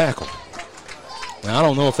made the tackle. Now, I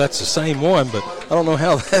don't know if that's the same one, but I don't know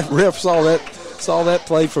how that ref saw that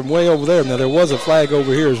play from way over there. Now, there was a flag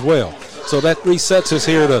over here as well. So that resets us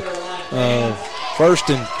here to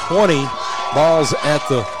 1st and 20, balls at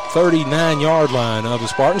the 39-yard line of the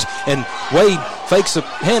Spartans. And Wade fakes a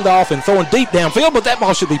handoff and throwing deep downfield, but that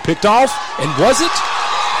ball should be picked off. And was it?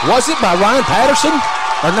 Was it by Ryan Patterson?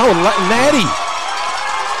 Or no, Natty?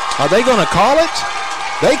 Are they going to call it?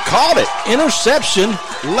 They called it. Interception,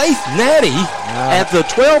 Lath Natty at the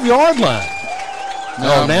 12-yard line.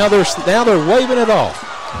 No, now they're waving it off.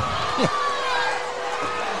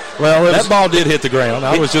 Well, that ball did hit the ground.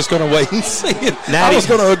 I was just going to wait and see it. I was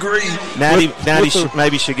going to agree. Natty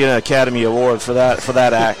maybe should get an Academy Award for that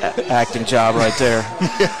acting job right there.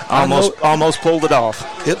 Almost pulled it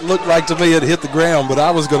off. It looked like to me it hit the ground, but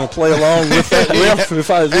I was going to play along with that ref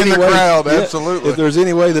if I was in the crowd. Absolutely. If there's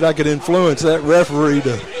any way that I could influence that referee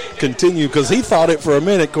to continue, because he thought it for a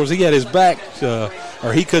minute, because he had his back,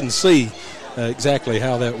 or he couldn't see exactly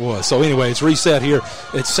how that was. So anyway, it's reset here.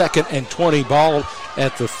 It's 2nd and 20, ball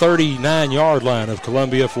at the 39-yard line of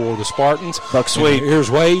Columbia for the Spartans. Buck sweep. Here's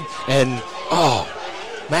Wade, and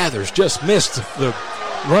Mathers just missed the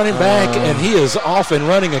running back, and he is off and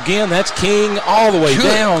running again. That's King all the way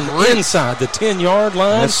down inside the 10-yard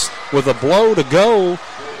line with a blow to go,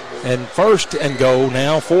 and 1st and go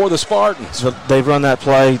now for the Spartans. So they've run that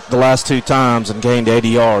play the last 2 times and gained 80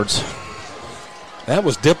 yards. That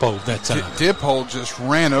was Dippo that time. Dippo just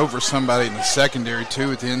ran over somebody in the secondary,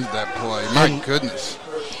 too, at the end of that play. My goodness.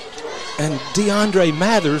 And DeAndre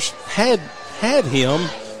Mathers had him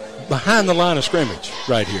behind the line of scrimmage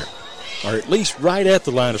right here, or at least right at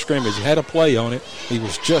the line of scrimmage. He had a play on it. He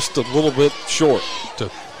was just a little bit short to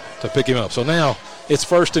pick him up. So now it's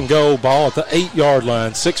 1st and go, ball at the 8-yard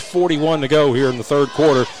line. 6:41 to go here in the 3rd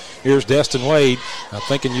quarter. Here's Destin Wade. I'm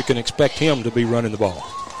thinking you can expect him to be running the ball.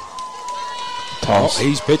 Oh,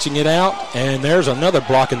 he's pitching it out, and there's another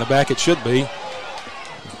block in the back. It should be.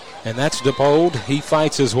 And that's DePold. He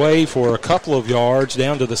fights his way for a couple of yards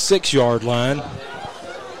down to the 6-yard line.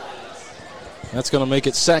 That's going to make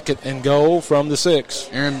it 2nd and go from the 6.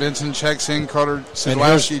 Aaron Benson checks in. Carter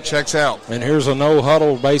Sidlowski checks out. And here's a no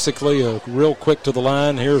huddle, basically, real quick to the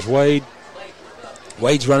line. Here's Wade.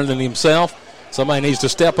 Wade's running it himself. Somebody needs to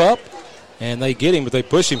step up, and they get him, but they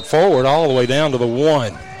push him forward all the way down to the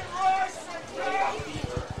 1.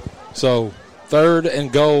 So 3rd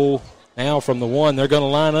and go now from the 1. They're going to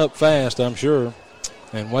line up fast, I'm sure.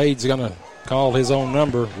 And Wade's going to call his own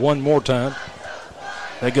number one more time.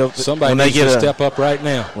 Somebody needs to step up right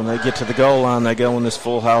now. When they get to the goal line, they go in this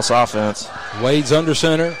full house offense. Wade's under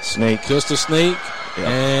center. Sneak. Just a sneak. Yep.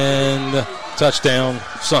 And touchdown,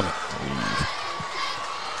 Summit.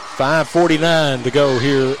 5:49 to go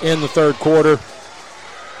here in the 3rd quarter,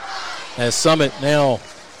 as Summit now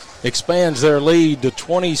expands their lead to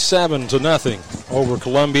 27-0 over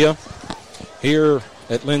Columbia here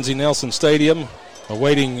at Lindsey Nelson Stadium,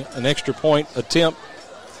 awaiting an extra point attempt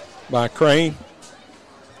by Crane.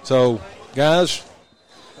 So, guys,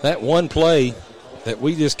 that one play that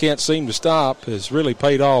we just can't seem to stop has really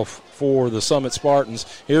paid off for the Summit Spartans.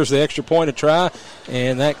 Here's the extra point to try,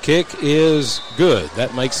 and that kick is good.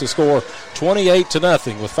 That makes the score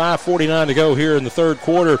 28-0 with 5:49 to go here in the 3rd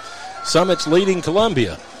quarter. Summit's leading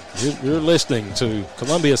Columbia. You're listening to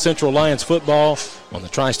Columbia Central Lions football on the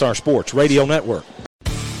TriStar Sports Radio Network.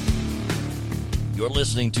 You're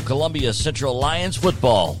listening to Columbia Central Lions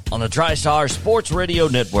football on the TriStar Sports Radio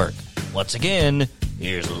Network. Once again,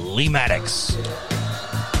 here's Lee Maddox.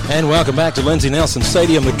 And welcome back to Lindsey Nelson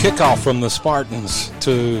Stadium. The kickoff from the Spartans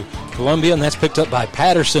to Columbia, and that's picked up by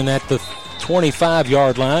Patterson at the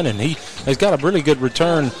 25-yard line, and he has got a really good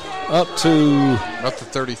return up to about the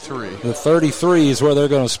 33. The 33 is where they're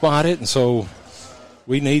going to spot it, and so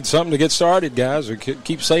we need something to get started, guys. We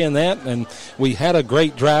keep saying that, and we had a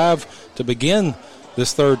great drive to begin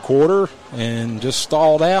this 3rd quarter and just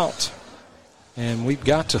stalled out, and we've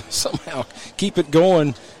got to somehow keep it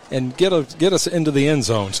going and get us into the end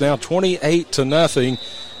zones. Now 28-0,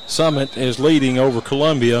 Summit is leading over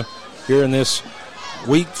Columbia here in this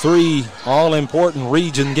Week 3 all-important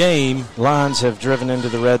region game. Lions have driven into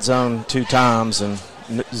the red zone 2 times and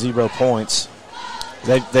 0 points.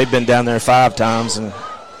 They've been down there 5 times and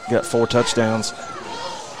got 4 touchdowns.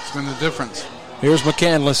 It's been the difference. Here's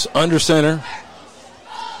McCandless under center.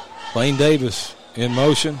 Lane Davis in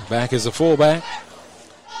motion, back as a fullback.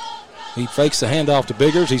 He fakes the handoff to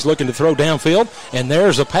Biggers. He's looking to throw downfield, and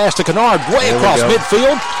there's a pass to Kennard way across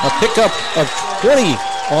midfield. A pickup of 20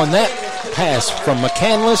 on that pass from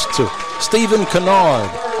McCandless to Stephen Kennard,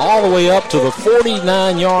 all the way up to the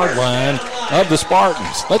 49-yard line of the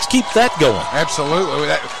Spartans. Let's keep that going. Absolutely.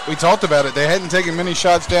 We talked about it. They hadn't taken many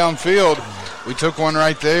shots downfield. We took one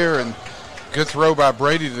right there, and good throw by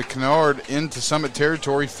Brady to Kennard into Summit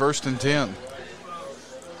territory, 1st and 10.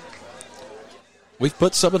 We've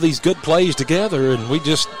put some of these good plays together, and we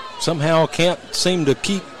just somehow can't seem to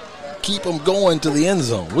keep keep them going to the end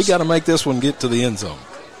zone. We got to make this one get to the end zone.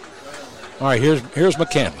 All right, here's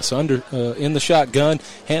McCandless in the shotgun.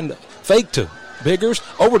 Hand fake to Biggers.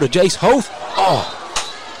 Over to Jace Hoth. Oh,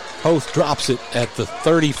 Hoth drops it at the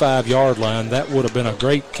 35-yard line. That would have been a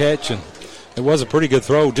great catch, and it was a pretty good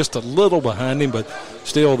throw, just a little behind him, but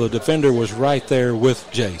still the defender was right there with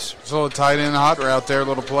Jace. It's a little tight end hot route there, a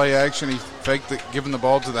little play action. He faked it, giving the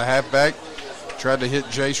ball to the halfback. Tried to hit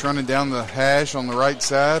Jace running down the hash on the right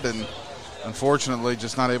side, and unfortunately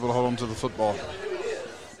just not able to hold on to the football.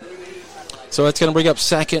 So it's going to bring up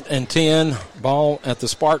 2nd and 10. Ball at the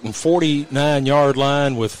Spartan 49-yard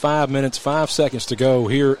line with 5 minutes, 5 seconds to go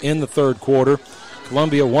here in the third quarter.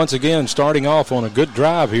 Columbia once again starting off on a good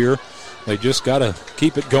drive here. They just got to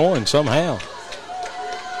keep it going somehow.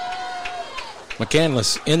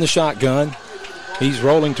 McCandless in the shotgun. He's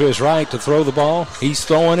rolling to his right to throw the ball. He's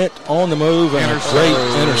throwing it on the move, and a great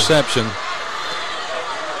interception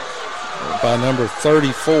by number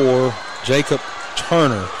 34, Jacob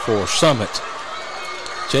Turner for Summit.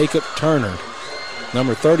 Jacob Turner,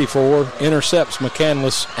 number 34, intercepts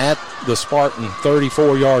McCandless at the Spartan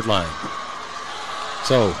 34-yard line.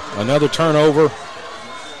 So another turnover,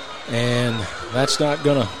 and that's not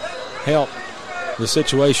going to help the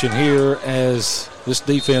situation here as this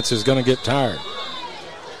defense is going to get tired.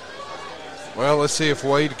 Well, let's see if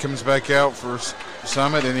Wade comes back out for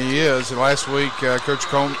Summit, and he is. Last week, Coach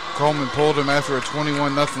Coleman pulled him after a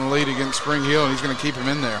 21-0 lead against Spring Hill, and he's going to keep him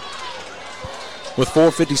in there. With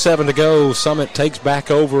 4:57 to go, Summit takes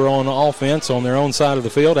back over on offense on their own side of the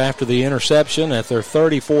field after the interception at their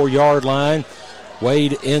 34-yard line.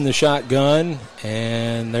 Wade in the shotgun,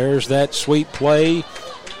 and there's that sweep play.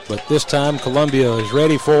 But this time Columbia is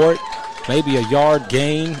ready for it. Maybe a yard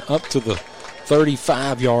gain up to the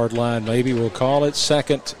 35-yard line, maybe we'll call it.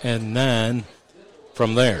 2nd and 9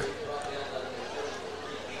 from there.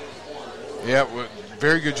 Yeah,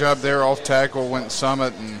 very good job there. Off tackle went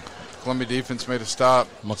Summit, and Columbia defense made a stop.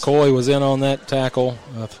 McCoy was in on that tackle.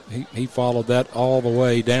 He followed that all the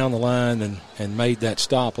way down the line and made that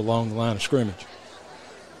stop along the line of scrimmage.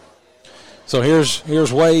 So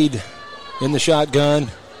here's Wade in the shotgun.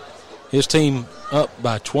 His team up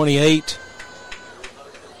by 28.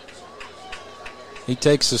 He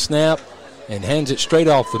takes the snap and hands it straight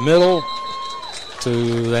off the middle to,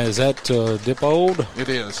 is that Dippold? It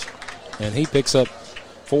is. And he picks up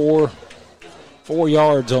four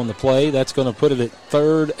yards on the play. That's going to put it at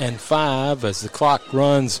 3rd and 5 as the clock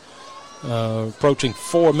runs, approaching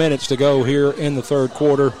 4 minutes to go here in the third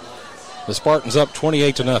quarter. The Spartans up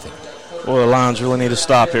 28-0. Boy, the Lions really need to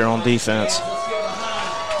stop here on defense.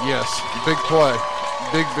 Yes, big play.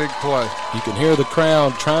 Big play. You can hear the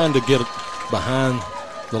crowd trying to get behind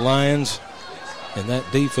the Lions and that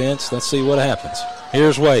defense. Let's see what happens.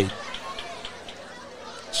 Here's Wade.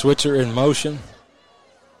 Switcher in motion.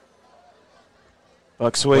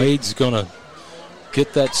 Buck sweep. Wade's going to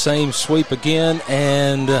get that same sweep again,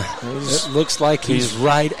 and it looks like he's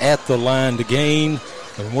right at the line to gain.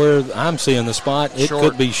 And where I'm seeing the spot, it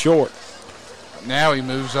could be short. Now he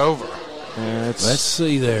moves over. Let's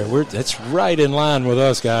see there. That's right in line with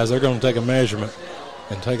us, guys. They're going to take a measurement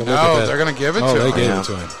and take a look at that. No, they're going to give it to him. They gave it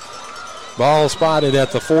to him. Ball spotted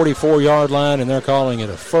at the 44-yard line, and they're calling it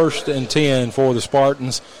a 1st and 10 for the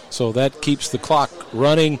Spartans. So that keeps the clock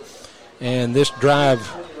running and this drive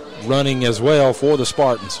running as well for the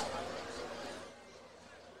Spartans.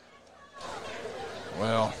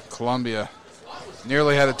 Well, Columbia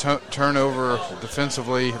nearly had a turnover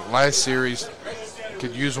defensively last series.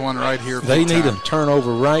 Could use one right here. They need a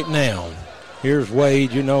turnover right now. Here's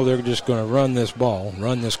Wade. You know they're just going to run this ball,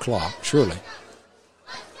 run this clock, surely.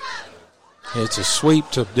 It's a sweep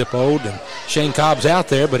to Dippold, and Shane Cobb's out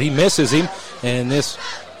there, but he misses him. And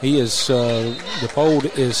Dippold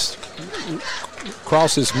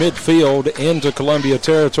crosses midfield into Columbia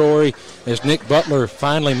territory as Nick Butler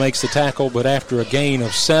finally makes the tackle, but after a gain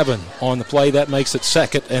of 7 on the play, that makes it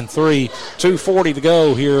 2nd and 3. 2:40 to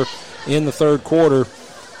go here in the third quarter.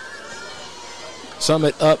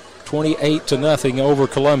 Summit up 28-0 over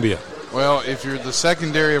Columbia. Well, if you're the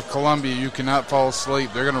secondary of Columbia, you cannot fall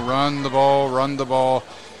asleep. They're going to run the ball.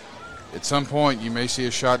 At some point, you may see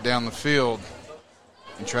a shot down the field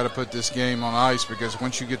and try to put this game on ice, because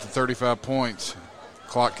once you get to 35 points, the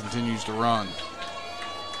clock continues to run.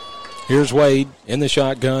 Here's Wade in the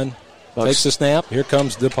shotgun. Takes the snap. Here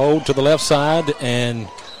comes Dippold to the left side, and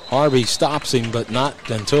Harvey stops him, but not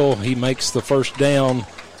until he makes the first down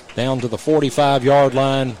to the 45-yard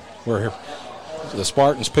line, where the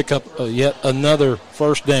Spartans pick up yet another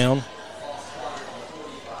first down.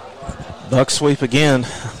 Buck sweep again.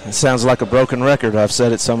 It sounds like a broken record. I've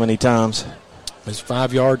said it so many times. His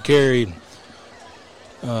 5-yard carry.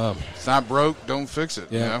 It's not broke, don't fix it.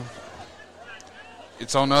 Yeah. You know?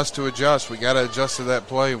 It's on us to adjust. We got to adjust to that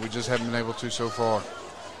play. We just haven't been able to so far.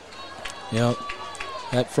 Yeah,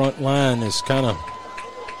 that front line is kind of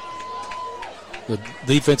the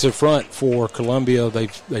defensive front for Columbia.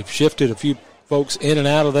 They've shifted a few folks in and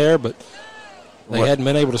out of there, but they hadn't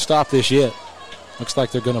been able to stop this yet. Looks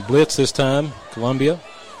like they're going to blitz this time, Columbia.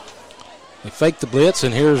 They fake the blitz,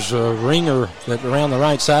 and here's a Ringer that around the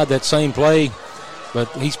right side, that same play, but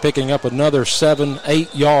he's picking up another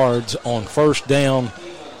 7-8 yards on first down.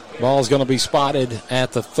 Ball's going to be spotted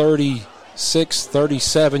at the 36,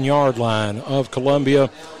 37-yard line of Columbia.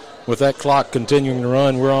 With that clock continuing to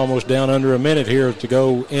run, we're almost down under a minute here to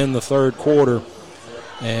go in the third quarter.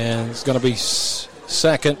 And it's going to be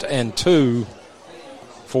 2nd and 2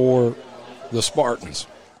 for the Spartans.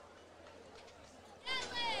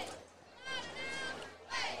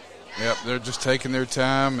 Yep, they're just taking their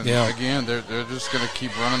time, and again, they're just going to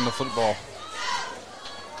keep running the football.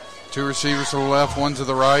 2 receivers to the left, 1 to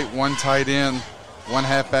the right, 1 tight end, 1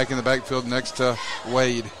 halfback in the backfield next to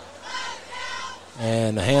Wade.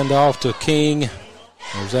 And the handoff to King.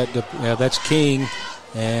 That's King,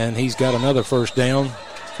 and he's got another first down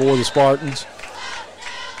for the Spartans.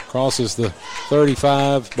 Crosses the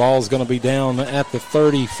 35. Ball's going to be down at the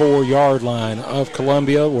 34-yard line of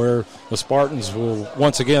Columbia, where the Spartans will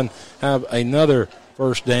once again have another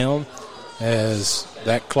first down, as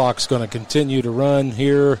that clock's going to continue to run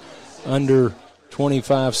here. Under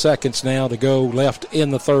 25 seconds now to go left in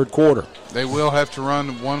the third quarter. They will have to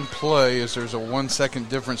run one play, as there's a 1-second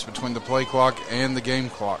difference between the play clock and the game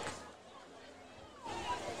clock.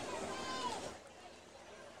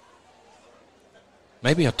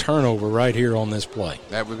 Maybe a turnover right here on this play.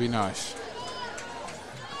 That would be nice.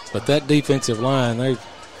 But that defensive line, they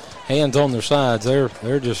hands on their sides. They're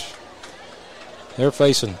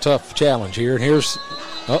facing a tough challenge here. And here's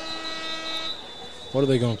what are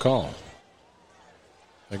they going to call?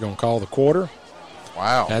 They're going to call the quarter.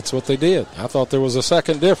 Wow. That's what they did. I thought there was a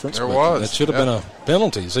second difference. There was. That should have been a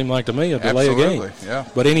penalty. It seemed like to me a delay of game. Yeah.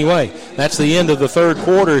 But anyway, that's the end of the third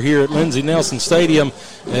quarter here at Lindsey Nelson Stadium,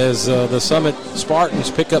 as the Summit Spartans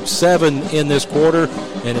pick up 7 in this quarter,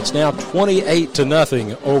 and it's now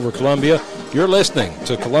 28-0 over Columbia. You're listening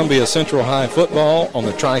to Columbia Central High football on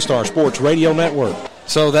the TriStar Sports Radio Network.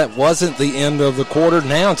 So that wasn't the end of the quarter.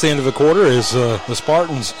 Now it's the end of the quarter as the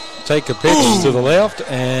Spartans take a pitch to the left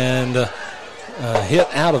and hit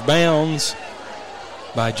out of bounds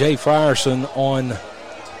by Jay Frierson on,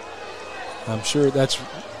 I'm sure that's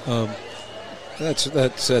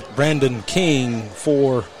Brandon King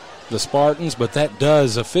for the Spartans, but that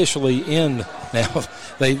does officially end. Now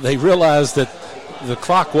they realized that the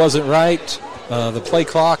clock wasn't right. The play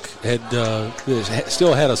clock had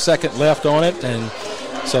still had a second left on it, and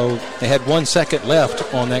so they had 1 second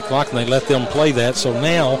left on that clock, and they let them play that. So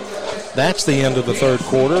now that's the end of the third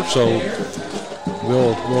quarter. So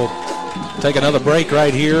we'll take another break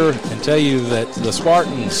right here and tell you that the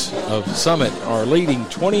Spartans of Summit are leading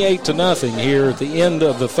 28-0 here at the end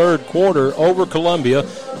of the third quarter over Columbia.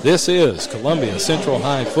 This is Columbia Central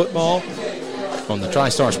High football on the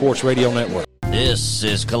TriStar Sports Radio Network. This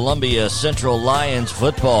is Columbia Central Lions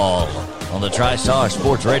football on the TriStar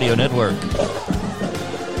Sports Radio Network.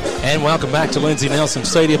 And welcome back to Lindsey Nelson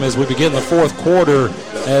Stadium as we begin the fourth quarter,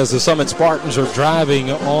 as the Summit Spartans are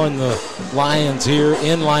driving on the Lions here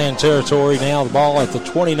in Lion territory. Now the ball at the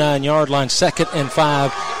 29-yard line, 2nd and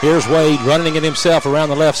 5. Here's Wade running it himself around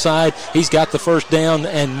the left side. He's got the first down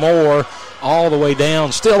and more, all the way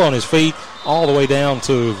down, still on his feet, all the way down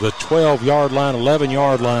to the 12-yard line,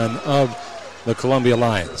 11-yard line of the Columbia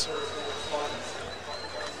Lions.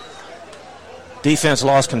 Defense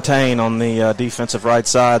lost contain on the defensive right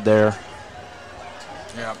side there.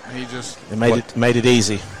 Yeah, he just made it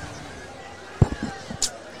easy.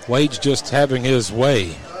 Wade's just having his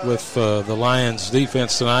way with the Lions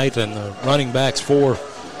defense tonight, and the running backs for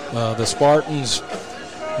the Spartans,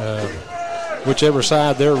 whichever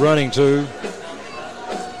side they're running to,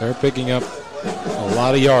 they're picking up a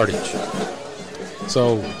lot of yardage.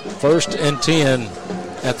 So 1st and 10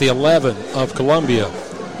 at the 11 of Columbia,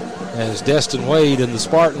 as Destin Wade and the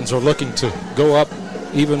Spartans are looking to go up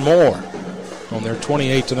even more on their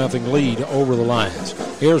 28-0 lead over the Lions.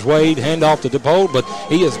 Here's Wade, handoff to DePaul, but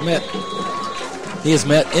he has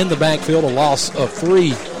met in the backfield a loss of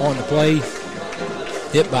 3 on the play,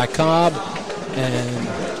 hit by Cobb, and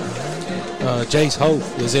Jace Hope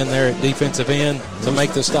is in there at defensive end to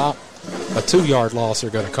make the stop. A 2-yard loss, they're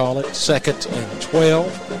going to call it. 2nd and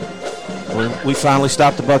 12. We finally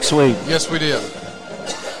stopped the buck sweep. Yes, we did.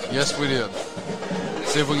 Yes, we did.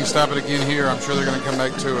 See if we can stop it again here. I'm sure they're going to come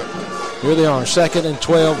back to it. Here they are, 2nd and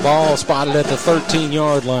 12, ball spotted at the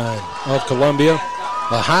 13-yard line of Columbia.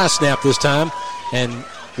 A high snap this time, and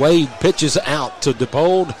Wade pitches out to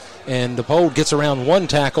DePold, and DePold gets around one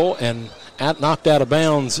tackle and knocked out of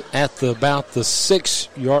bounds at about the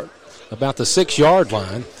 6-yard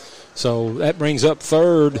line. So that brings up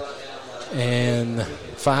 3rd and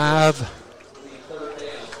 5.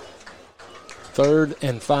 3rd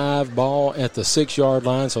and 5, ball at the 6-yard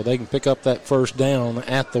line, so they can pick up that first down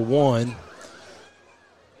at the 1.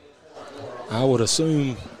 I would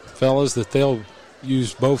assume, fellas, that they'll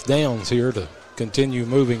use both downs here to continue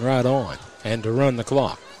moving right on and to run the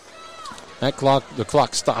clock. The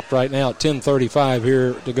clock stopped right now at 10:35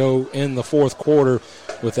 here to go in the fourth quarter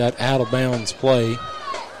with that out-of-bounds play.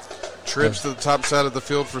 Trips to the top side of the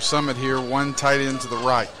field for Summit here, one tight end to the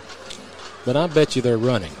right. But I bet you they're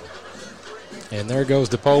running. And there goes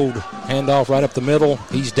DePold, handoff right up the middle.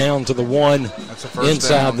 He's down to the 1, That's a first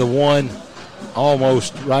inside down. the 1,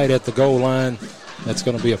 almost right at the goal line. That's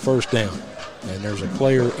going to be a first down. And there's a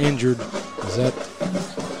player injured. Is that?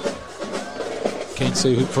 Can't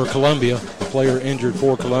see who for Columbia. A player injured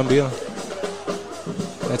for Columbia.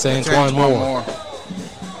 That's Antoine Moore.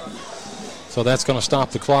 So that's going to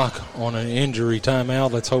stop the clock on an injury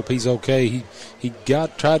timeout. Let's hope he's okay. He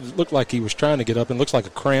looked like he was trying to get up and looks like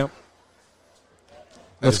a cramp.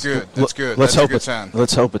 That's good. That's good. Let's That's hope a good sign.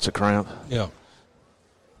 Let's hope it's a cramp. Yeah.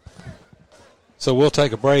 So we'll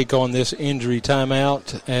take a break on this injury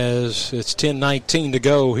timeout as it's 10:19 to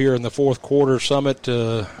go here in the fourth quarter. Summit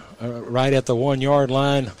right at the 1-yard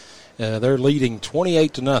line. They're leading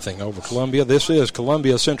 28-0 over Columbia. This is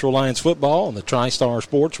Columbia Central Lions football on the TriStar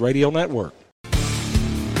Sports Radio Network.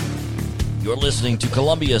 You're listening to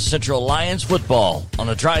Columbia Central Lions football on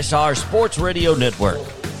the TriStar Sports Radio Network.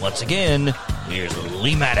 Once again, here's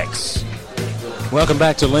Lee Maddox. Welcome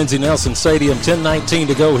back to Lindsey Nelson Stadium. 10:19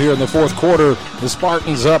 to go here in the fourth quarter. The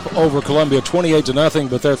Spartans up over Columbia 28-0,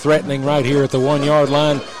 but they're threatening right here at the 1-yard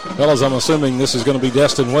line. Fellas, I'm assuming this is going to be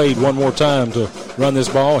Destin Wade one more time to run this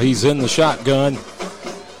ball. He's in the shotgun.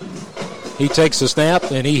 He takes the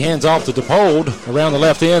snap, and he hands off to DePold around the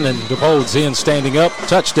left end, and DePold's in standing up.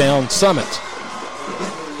 Touchdown, Summit.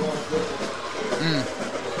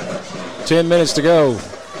 10 minutes to go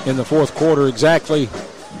in the fourth quarter exactly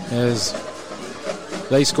as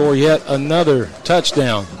they score yet another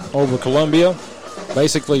touchdown over Columbia,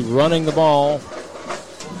 basically running the ball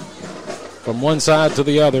from one side to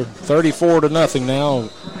the other. 34-0 now,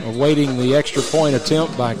 awaiting the extra point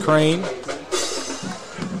attempt by Crane.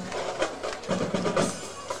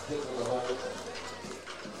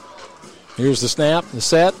 Here's the snap, the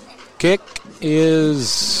set, kick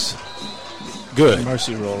is good.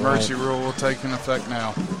 Mercy rule. Mercy rule will take in effect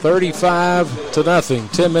now.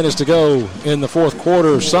 35-0. 10 minutes to go in the fourth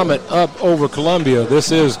quarter. Summit up over Columbia.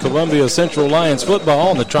 This is Columbia Central Lions football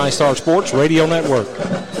on the TriStar Sports Radio Network.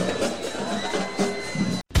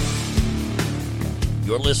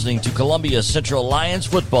 You're listening to Columbia Central Lions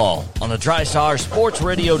football on the TriStar Sports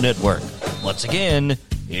Radio Network. Once again,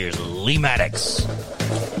 here's Lee Maddox.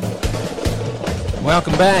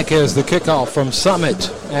 Welcome back as the kickoff from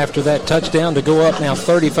Summit after that touchdown to go up now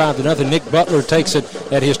 35-0. Nick Butler takes it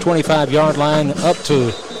at his 25-yard line up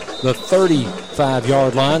to the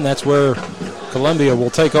 35-yard line. That's where Columbia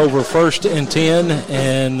will take over 1st and 10,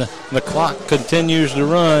 and the clock continues to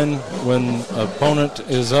run when opponent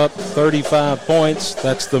is up 35 points.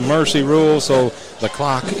 That's the mercy rule, so the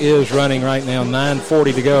clock is running right now,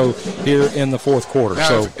 9:40 to go here in the fourth quarter. Now,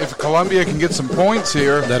 So if Columbia can get some points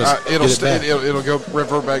here, it'll go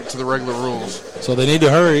revert back to the regular rules. So they need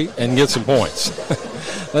to hurry and get some points.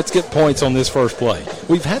 Let's get points on this first play.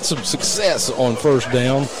 We've had some success on first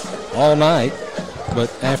down all night,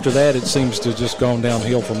 but after that it seems to just gone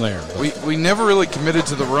downhill from there. We never really committed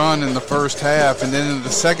to the run in the first half, and then in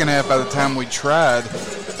the second half, by the time we tried,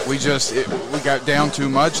 we got down too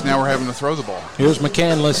much. Now we're having to throw the ball. Here's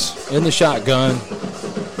McCandless in the shotgun.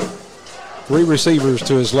 3 receivers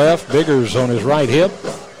to his left. Biggers on his right hip.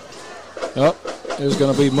 There's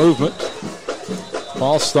going to be movement.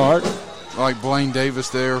 False start. Like Blaine Davis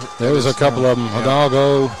there. There was a couple of them.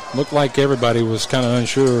 Hidalgo looked like everybody was kind of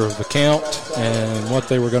unsure of the count and what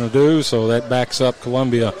they were going to do, so that backs up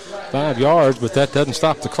Columbia 5 yards, but that doesn't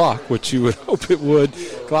stop the clock, which you would hope it would.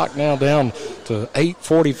 Clock now down to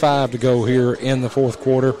 8:45 to go here in the fourth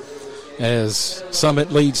quarter as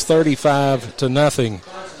Summit leads 35-0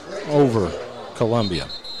 over Columbia.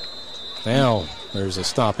 Now there's a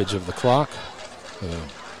stoppage of the clock.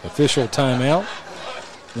 Official timeout.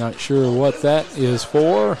 Not sure what that is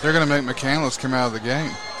for. They're going to make McCandless come out of the game.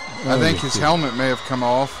 I think his helmet may have come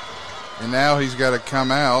off. And now he's got to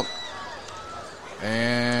come out.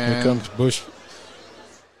 And here comes Bush.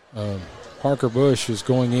 Parker Bush is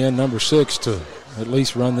going in, number 6, to at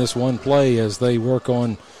least run this one play as they work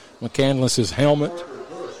on McCandless's helmet.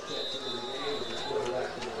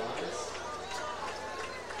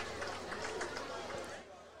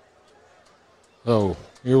 So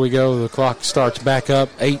here we go. The clock starts back up.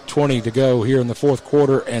 8:20 to go here in the fourth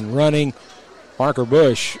quarter and running. Parker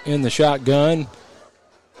Bush in the shotgun.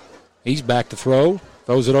 He's back to throw.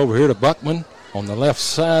 Throws it over here to Buckman on the left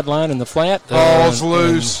sideline in the flat. Ball's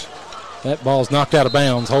loose. That ball's knocked out of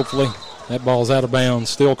bounds, hopefully. That ball's out of bounds.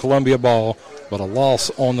 Still Columbia ball, but a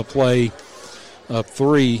loss on the play of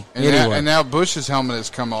 3. And now Bush's helmet has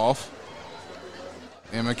come off.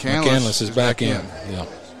 And McCandless is back in. Yeah.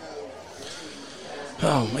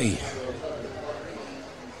 Oh, me.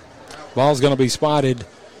 Ball's going to be spotted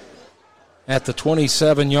at the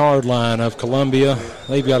 27-yard line of Columbia.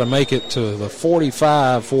 They've got to make it to the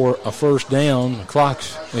 45 for a first down. The clock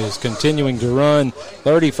is continuing to run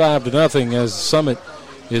 35-0 as Summit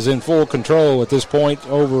is in full control at this point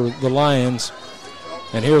over the Lions.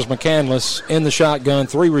 And here's McCandless in the shotgun.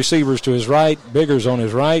 3 receivers to his right. Biggers on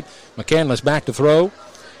his right. McCandless back to throw.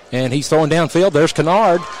 And he's throwing downfield. There's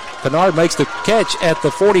Kennard. Kennard makes the catch at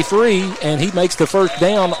the 43, and he makes the first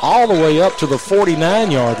down all the way up to the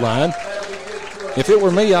 49-yard line. If it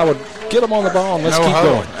were me, I would get him on the ball and let's keep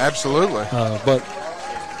going. Absolutely.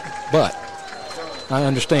 But I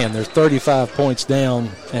understand there's 35 points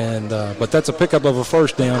down, and but that's a pickup of a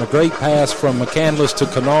first down. A great pass from McCandless to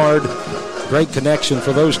Kennard. Great connection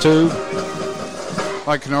for those two.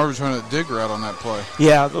 Like Kennard was running a dig route on that play.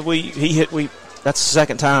 Yeah, but that's the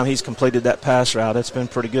second time he's completed that pass route. It's been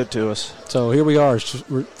pretty good to us. So here we are,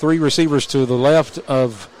 3 receivers to the left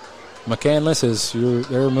of McCandless as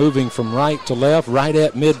they're moving from right to left, right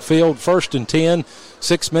at midfield, 1st and 10,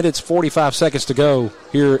 6 minutes, 45 seconds to go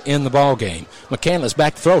here in the ball game. McCandless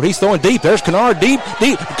back to throw. He's throwing deep. There's Kennard, deep.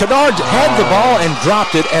 Kennard had the ball and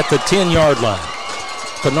dropped it at the 10-yard line.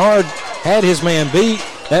 Kennard had his man beat.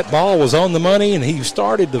 That ball was on the money, and he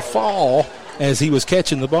started to fall as he was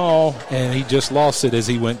catching the ball, and he just lost it as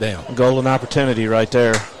he went down. Golden opportunity right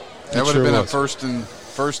there. That would have been a first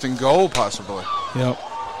and goal possibly. Yep.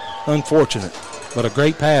 Unfortunate. But a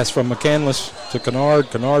great pass from McCandless to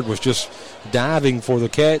Kennard. Kennard was just diving for the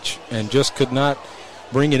catch and just could not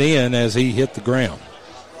bring it in as he hit the ground.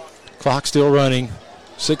 Clock still running.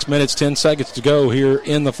 6 minutes, 10 seconds to go here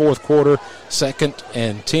in the fourth quarter. 2nd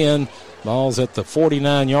and 10. Ball's at the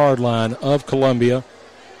 49-yard line of Columbia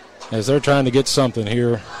as they're trying to get something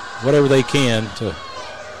here, whatever they can, to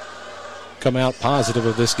come out positive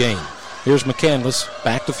of this game. Here's McCandless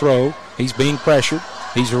back to throw. He's being pressured.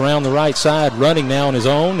 He's around the right side, running now on his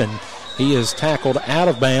own, and he is tackled out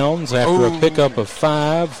of bounds after a pickup of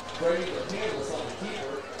 5.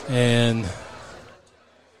 And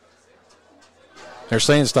they're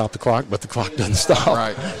saying stop the clock, but the clock doesn't stop.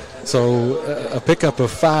 Right. So a pickup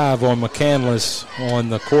of 5 on McCandless on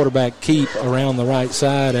the quarterback keep around the right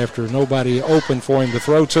side after nobody open for him to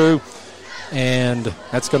throw to. And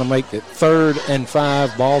that's going to make it 3rd and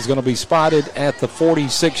 5. Ball's going to be spotted at the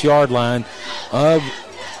 46-yard line of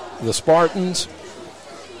the Spartans.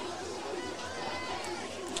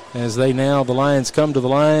 As the Lions come to the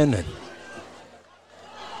line. And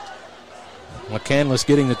McCandless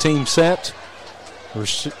getting the team set.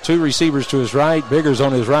 There's 2 receivers to his right. Biggers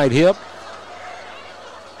on his right hip.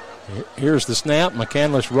 Here's the snap.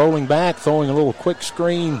 McCandless rolling back, throwing a little quick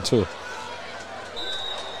screen to...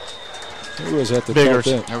 Who was at the Biggers?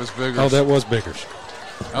 That was Biggers. Oh, that was Biggers.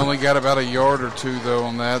 Only got about a yard or 2, though,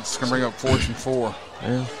 on that. It's going to bring up 4th and 4.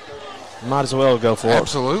 Yeah. Might as well go for it.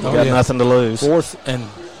 Absolutely. Got nothing to lose.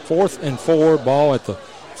 4th and 4, ball at the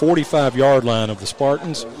 45-yard line of the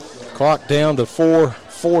Spartans. Clock down to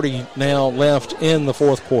 4:40 now left in the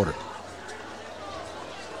fourth quarter.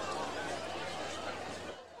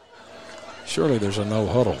 Surely there's a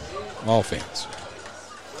no-huddle offense.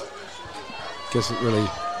 Guess it really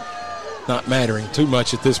not mattering too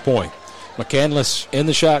much at this point. McCandless in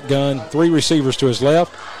the shotgun, 3 receivers to his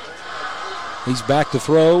left. He's back to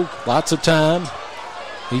throw, lots of time.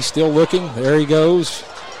 He's still looking. There he goes.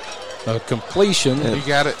 A completion. He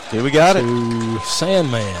got it. Here we got it. To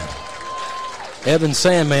Sandman. Evan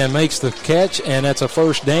Sandman makes the catch, and that's a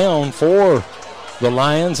first down for the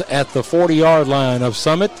Lions at the 40-yard line of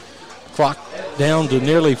Summit. Clock down to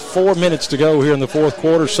nearly 4 minutes to go here in the fourth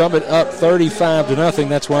quarter. Summit up 35-0.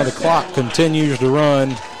 That's why the clock continues to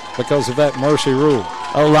run, because of that mercy rule.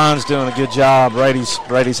 O-line's doing a good job.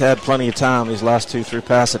 Brady's had plenty of time these last 2-3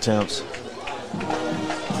 pass attempts.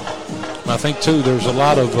 I think, too, there's a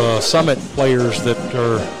lot of Summit players that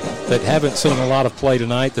are that haven't seen a lot of play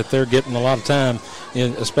tonight, that they're getting a lot of time,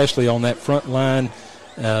 especially on that front line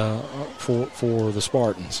for the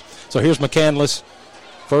Spartans. So here's McCandless,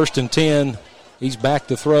 1st and 10. He's back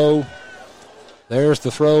to throw. There's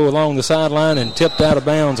the throw along the sideline and tipped out of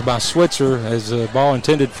bounds by Switzer as a ball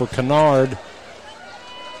intended for Kennard.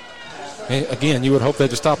 Again, you would hope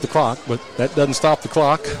that to stop the clock, but that doesn't stop the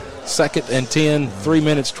clock. 2nd and 10, 3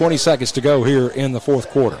 minutes, 20 seconds to go here in the 4th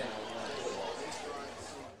quarter.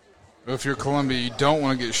 If you're Columbia, you don't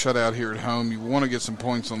want to get shut out here at home. You want to get some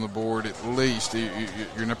points on the board at least.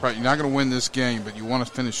 You're not going to win this game, but you want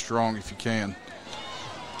to finish strong if you can.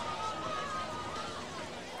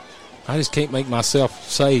 I just can't make myself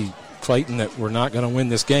say, Clayton, that we're not going to win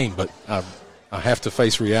this game, but I have to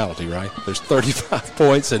face reality, right? There's 35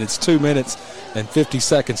 points, and it's 2 minutes and 50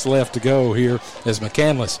 seconds left to go here as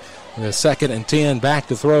McCandless, 2nd and 10, back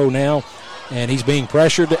to throw now, and he's being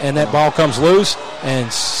pressured, and that ball comes loose,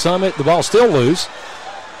 and Summit, the ball's still loose.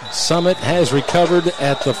 Summit has recovered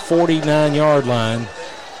at the 49-yard line,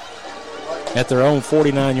 at their own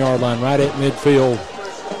 49-yard line, right at midfield.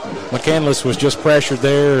 McCandless was just pressured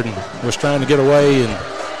there and was trying to get away, and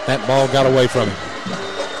that ball got away from him.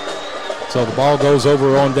 So the ball goes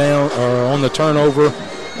over on the turnover,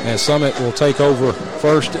 and Summit will take over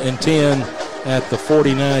 1st and 10 at the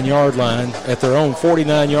 49-yard line, at their own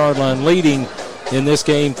 49-yard line, leading in this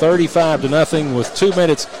game 35-0 with 2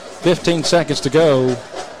 minutes, 15 seconds to go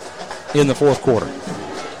in the 4th quarter.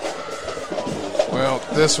 Well,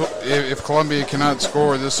 if Columbia cannot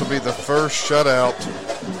score, this will be the first shutout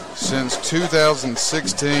since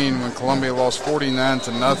 2016 when Columbia lost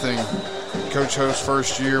 49-0. Coach Host's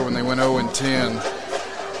first year when they went 0-10.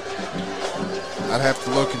 I'd have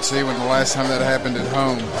to look and see when the last time that happened at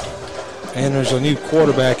home. And there's a new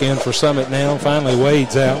quarterback in for Summit now. Finally,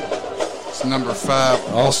 Wade's out. It's number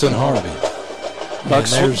 5, Austin Harvey. Buck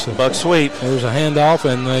sweep. There's a handoff,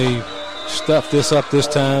 and they stuffed this up this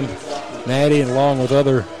time. Natty, along with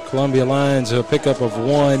other Columbia Lions, a pickup of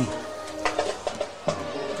 1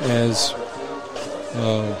 as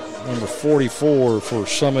number 44 for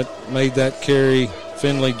Summit made that carry,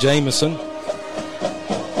 Finley Jamison.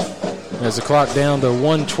 As the clock down to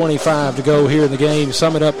 1:25 to go here in the game,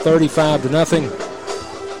 Summit up 35-0.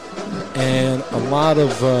 And a lot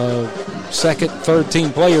of 2nd, 3rd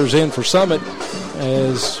team players in for Summit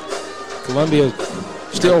as Columbia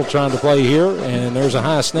still trying to play here. And there's a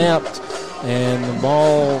high snap, and the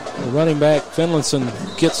ball, the running back Finlayson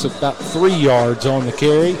gets about 3 yards on the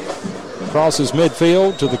carry. Crosses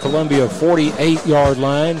midfield to the Columbia 48-yard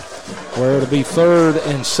line, where it'll be 3rd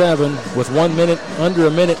and 7 with under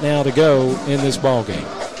a minute now to go in this ball game.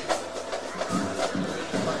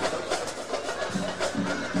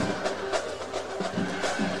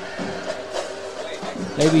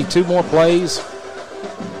 Maybe 2 more plays.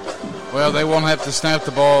 Well, they won't have to snap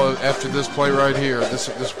the ball after this play right here. This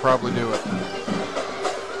will probably do it.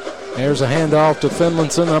 There's a handoff to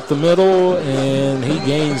Finlayson up the middle, and he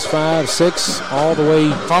gains 5, 6, all the way.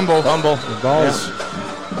 Fumble. The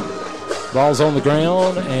ball's on the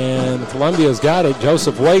ground, and Columbia's got it.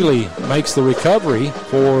 Joseph Whaley makes the recovery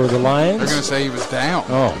for the Lions. They're going to say he was down.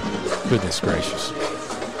 Oh, goodness gracious.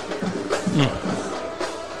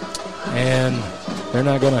 And they're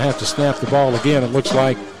not going to have to snap the ball again. It looks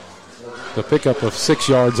like the pickup of 6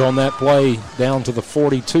 yards on that play down to the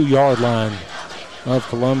 42-yard line of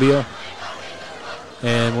Columbia,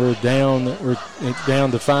 and we're down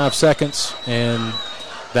to 5 seconds, and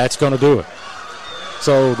that's going to do it.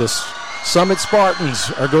 So the Summit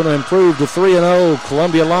Spartans are going to improve to 3-0.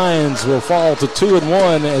 Columbia Lions will fall to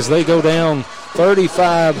 2-1 as they go down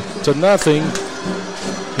 35-0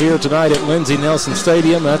 here tonight at Lindsey Nelson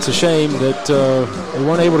Stadium. That's a shame that we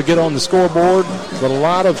weren't able to get on the scoreboard, but a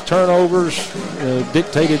lot of turnovers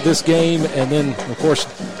dictated this game, and then, of course,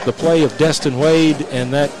 the play of Destin Wade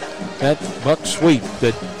and that buck sweep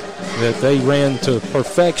that they ran to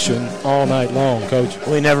perfection all night long, Coach.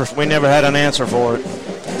 We never had an answer for it.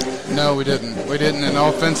 No, we didn't. And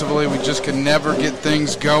offensively, we just could never get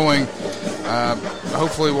things going.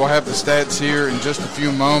 Hopefully we'll have the stats here in just a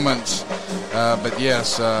few moments. But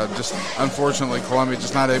yes, just unfortunately Columbia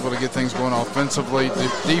just not able to get things going offensively.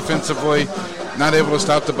 Defensively, not able to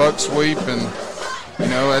stop the buck sweep, and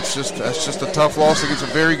that's just a tough loss against a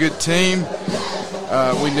very good team.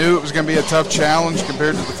 We knew it was going to be a tough challenge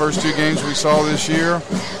compared to the first 2 games we saw this year.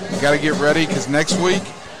 We got to get ready because next week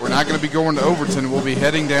we're not going to be going to Overton. We'll be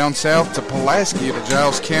heading down south to Pulaski to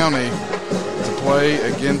Giles County to play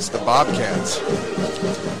against the Bobcats.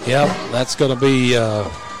 Yep, that's going to be.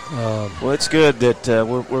 Well, it's good that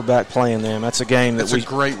we're back playing them. That's a game that's a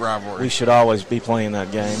great rivalry. We should always be playing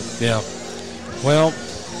that game. Yeah. Well,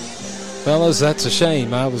 Fellas, that's a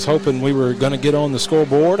shame. I was hoping we were going to get on the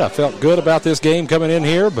scoreboard. I felt good about this game coming in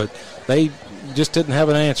here, but they just didn't have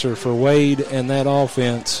an answer for Wade and that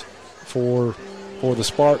offense for the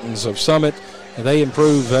Spartans of Summit. And they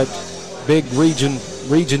improved that big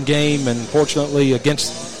region game, and fortunately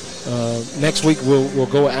against next week we'll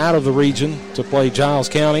go out of the region to play Giles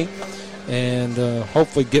County and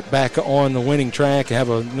hopefully get back on the winning track.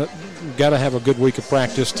 Got to have a good week of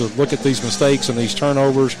practice to look at these mistakes and these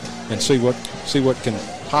turnovers and see what can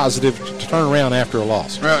positive to turn around after a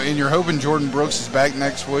loss. Well, and you're hoping Jordan Brooks is back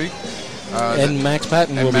next week. And Max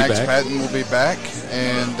Patton will be back. Max Patton will be back.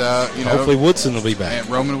 And, hopefully Woodson will be back. And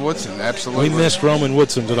Roman Woodson, absolutely. We missed Roman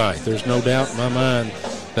Woodson tonight. There's no doubt in my mind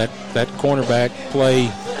that cornerback play,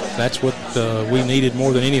 that's what we needed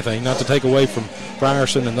more than anything. Not to take away from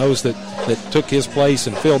Frierson and those that took his place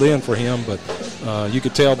and filled in for him, but you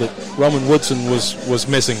could tell that Roman Woodson was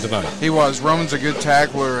missing tonight. He was. Roman's a good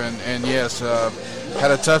tackler, and yes,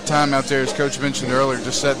 had a tough time out there, as Coach mentioned earlier,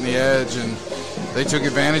 just setting the edge, and they took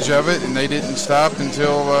advantage of it, and they didn't stop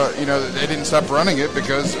until, they didn't stop running it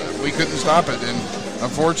because we couldn't stop it. And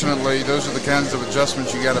unfortunately, those are the kinds of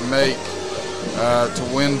adjustments you got to make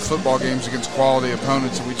to win football games against quality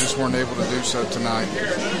opponents, and we just weren't able to do so tonight.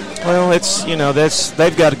 Well, it's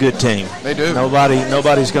they've got a good team. They do.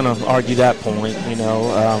 Nobody's going to argue that point.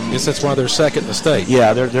 I guess that's why they're second in the state.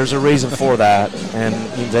 Yeah, there's a reason for that, and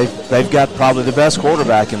they've got probably the best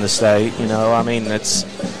quarterback in the state.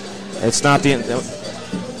 It's not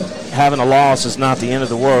having a loss is not the end of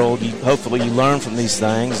the world. Hopefully you learn from these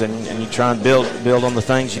things and you try and build on the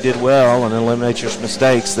things you did well and eliminate your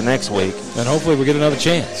mistakes the next week. And hopefully we get another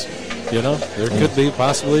chance. There could be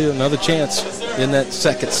possibly another chance in that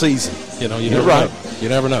second season. You're right. You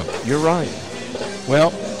never know. You're right.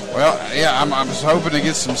 Well, yeah, I was hoping to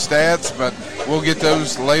get some stats, but we'll get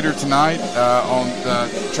those later tonight on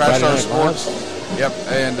TriStar Sports. Yep,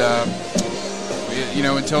 and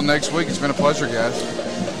until next week, it's been a pleasure, guys.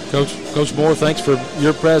 Coach Moore, thanks for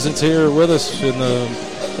your presence here with us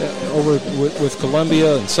over with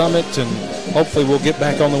Columbia and Summit, and hopefully we'll get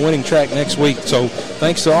back on the winning track next week. So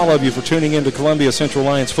thanks to all of you for tuning in to Columbia Central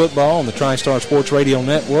Lions football on the TriStar Sports Radio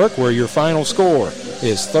Network, where your final score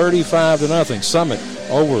is 35-0 Summit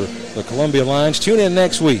over the Columbia Lions. Tune in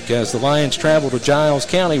next week as the Lions travel to Giles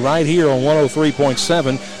County right here on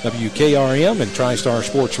 103.7 WKRM and TriStar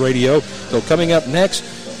Sports Radio. So coming up next,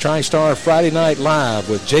 TriStar Friday Night Live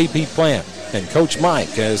with J.P. Plant and Coach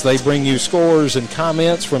Mike as they bring you scores and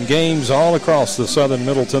comments from games all across the southern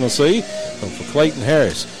Middle Tennessee. So for Clayton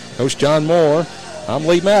Harris, Coach John Moore, I'm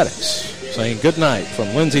Lee Maddox saying good night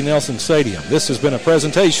from Lindsey Nelson Stadium. This has been a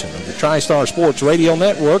presentation of the TriStar Sports Radio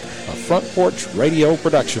Network, a Front Porch Radio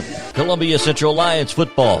production. Columbia Central Lions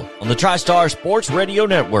football on the TriStar Sports Radio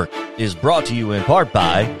Network is brought to you in part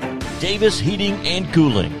by Davis Heating and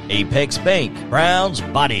Cooling, Apex Bank, Brown's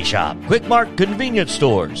Body Shop, Quick Mart Convenience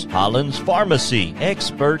Stores, Holland's Pharmacy,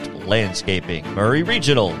 Expert Landscaping, Murray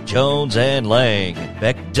Regional, Jones and Lang,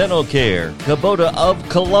 Beck Dental Care, Kubota of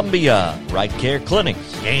Columbia, Right Care Clinic,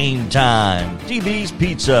 Game Time, DB's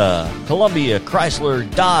Pizza, Columbia Chrysler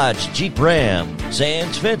Dodge Jeep Ram,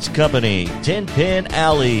 Sands Fence Company, Tin Pin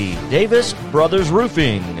Alley, Davis Brothers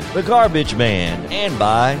Roofing, The Garbage Man, and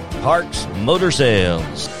by Parks Motor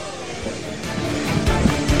Sales.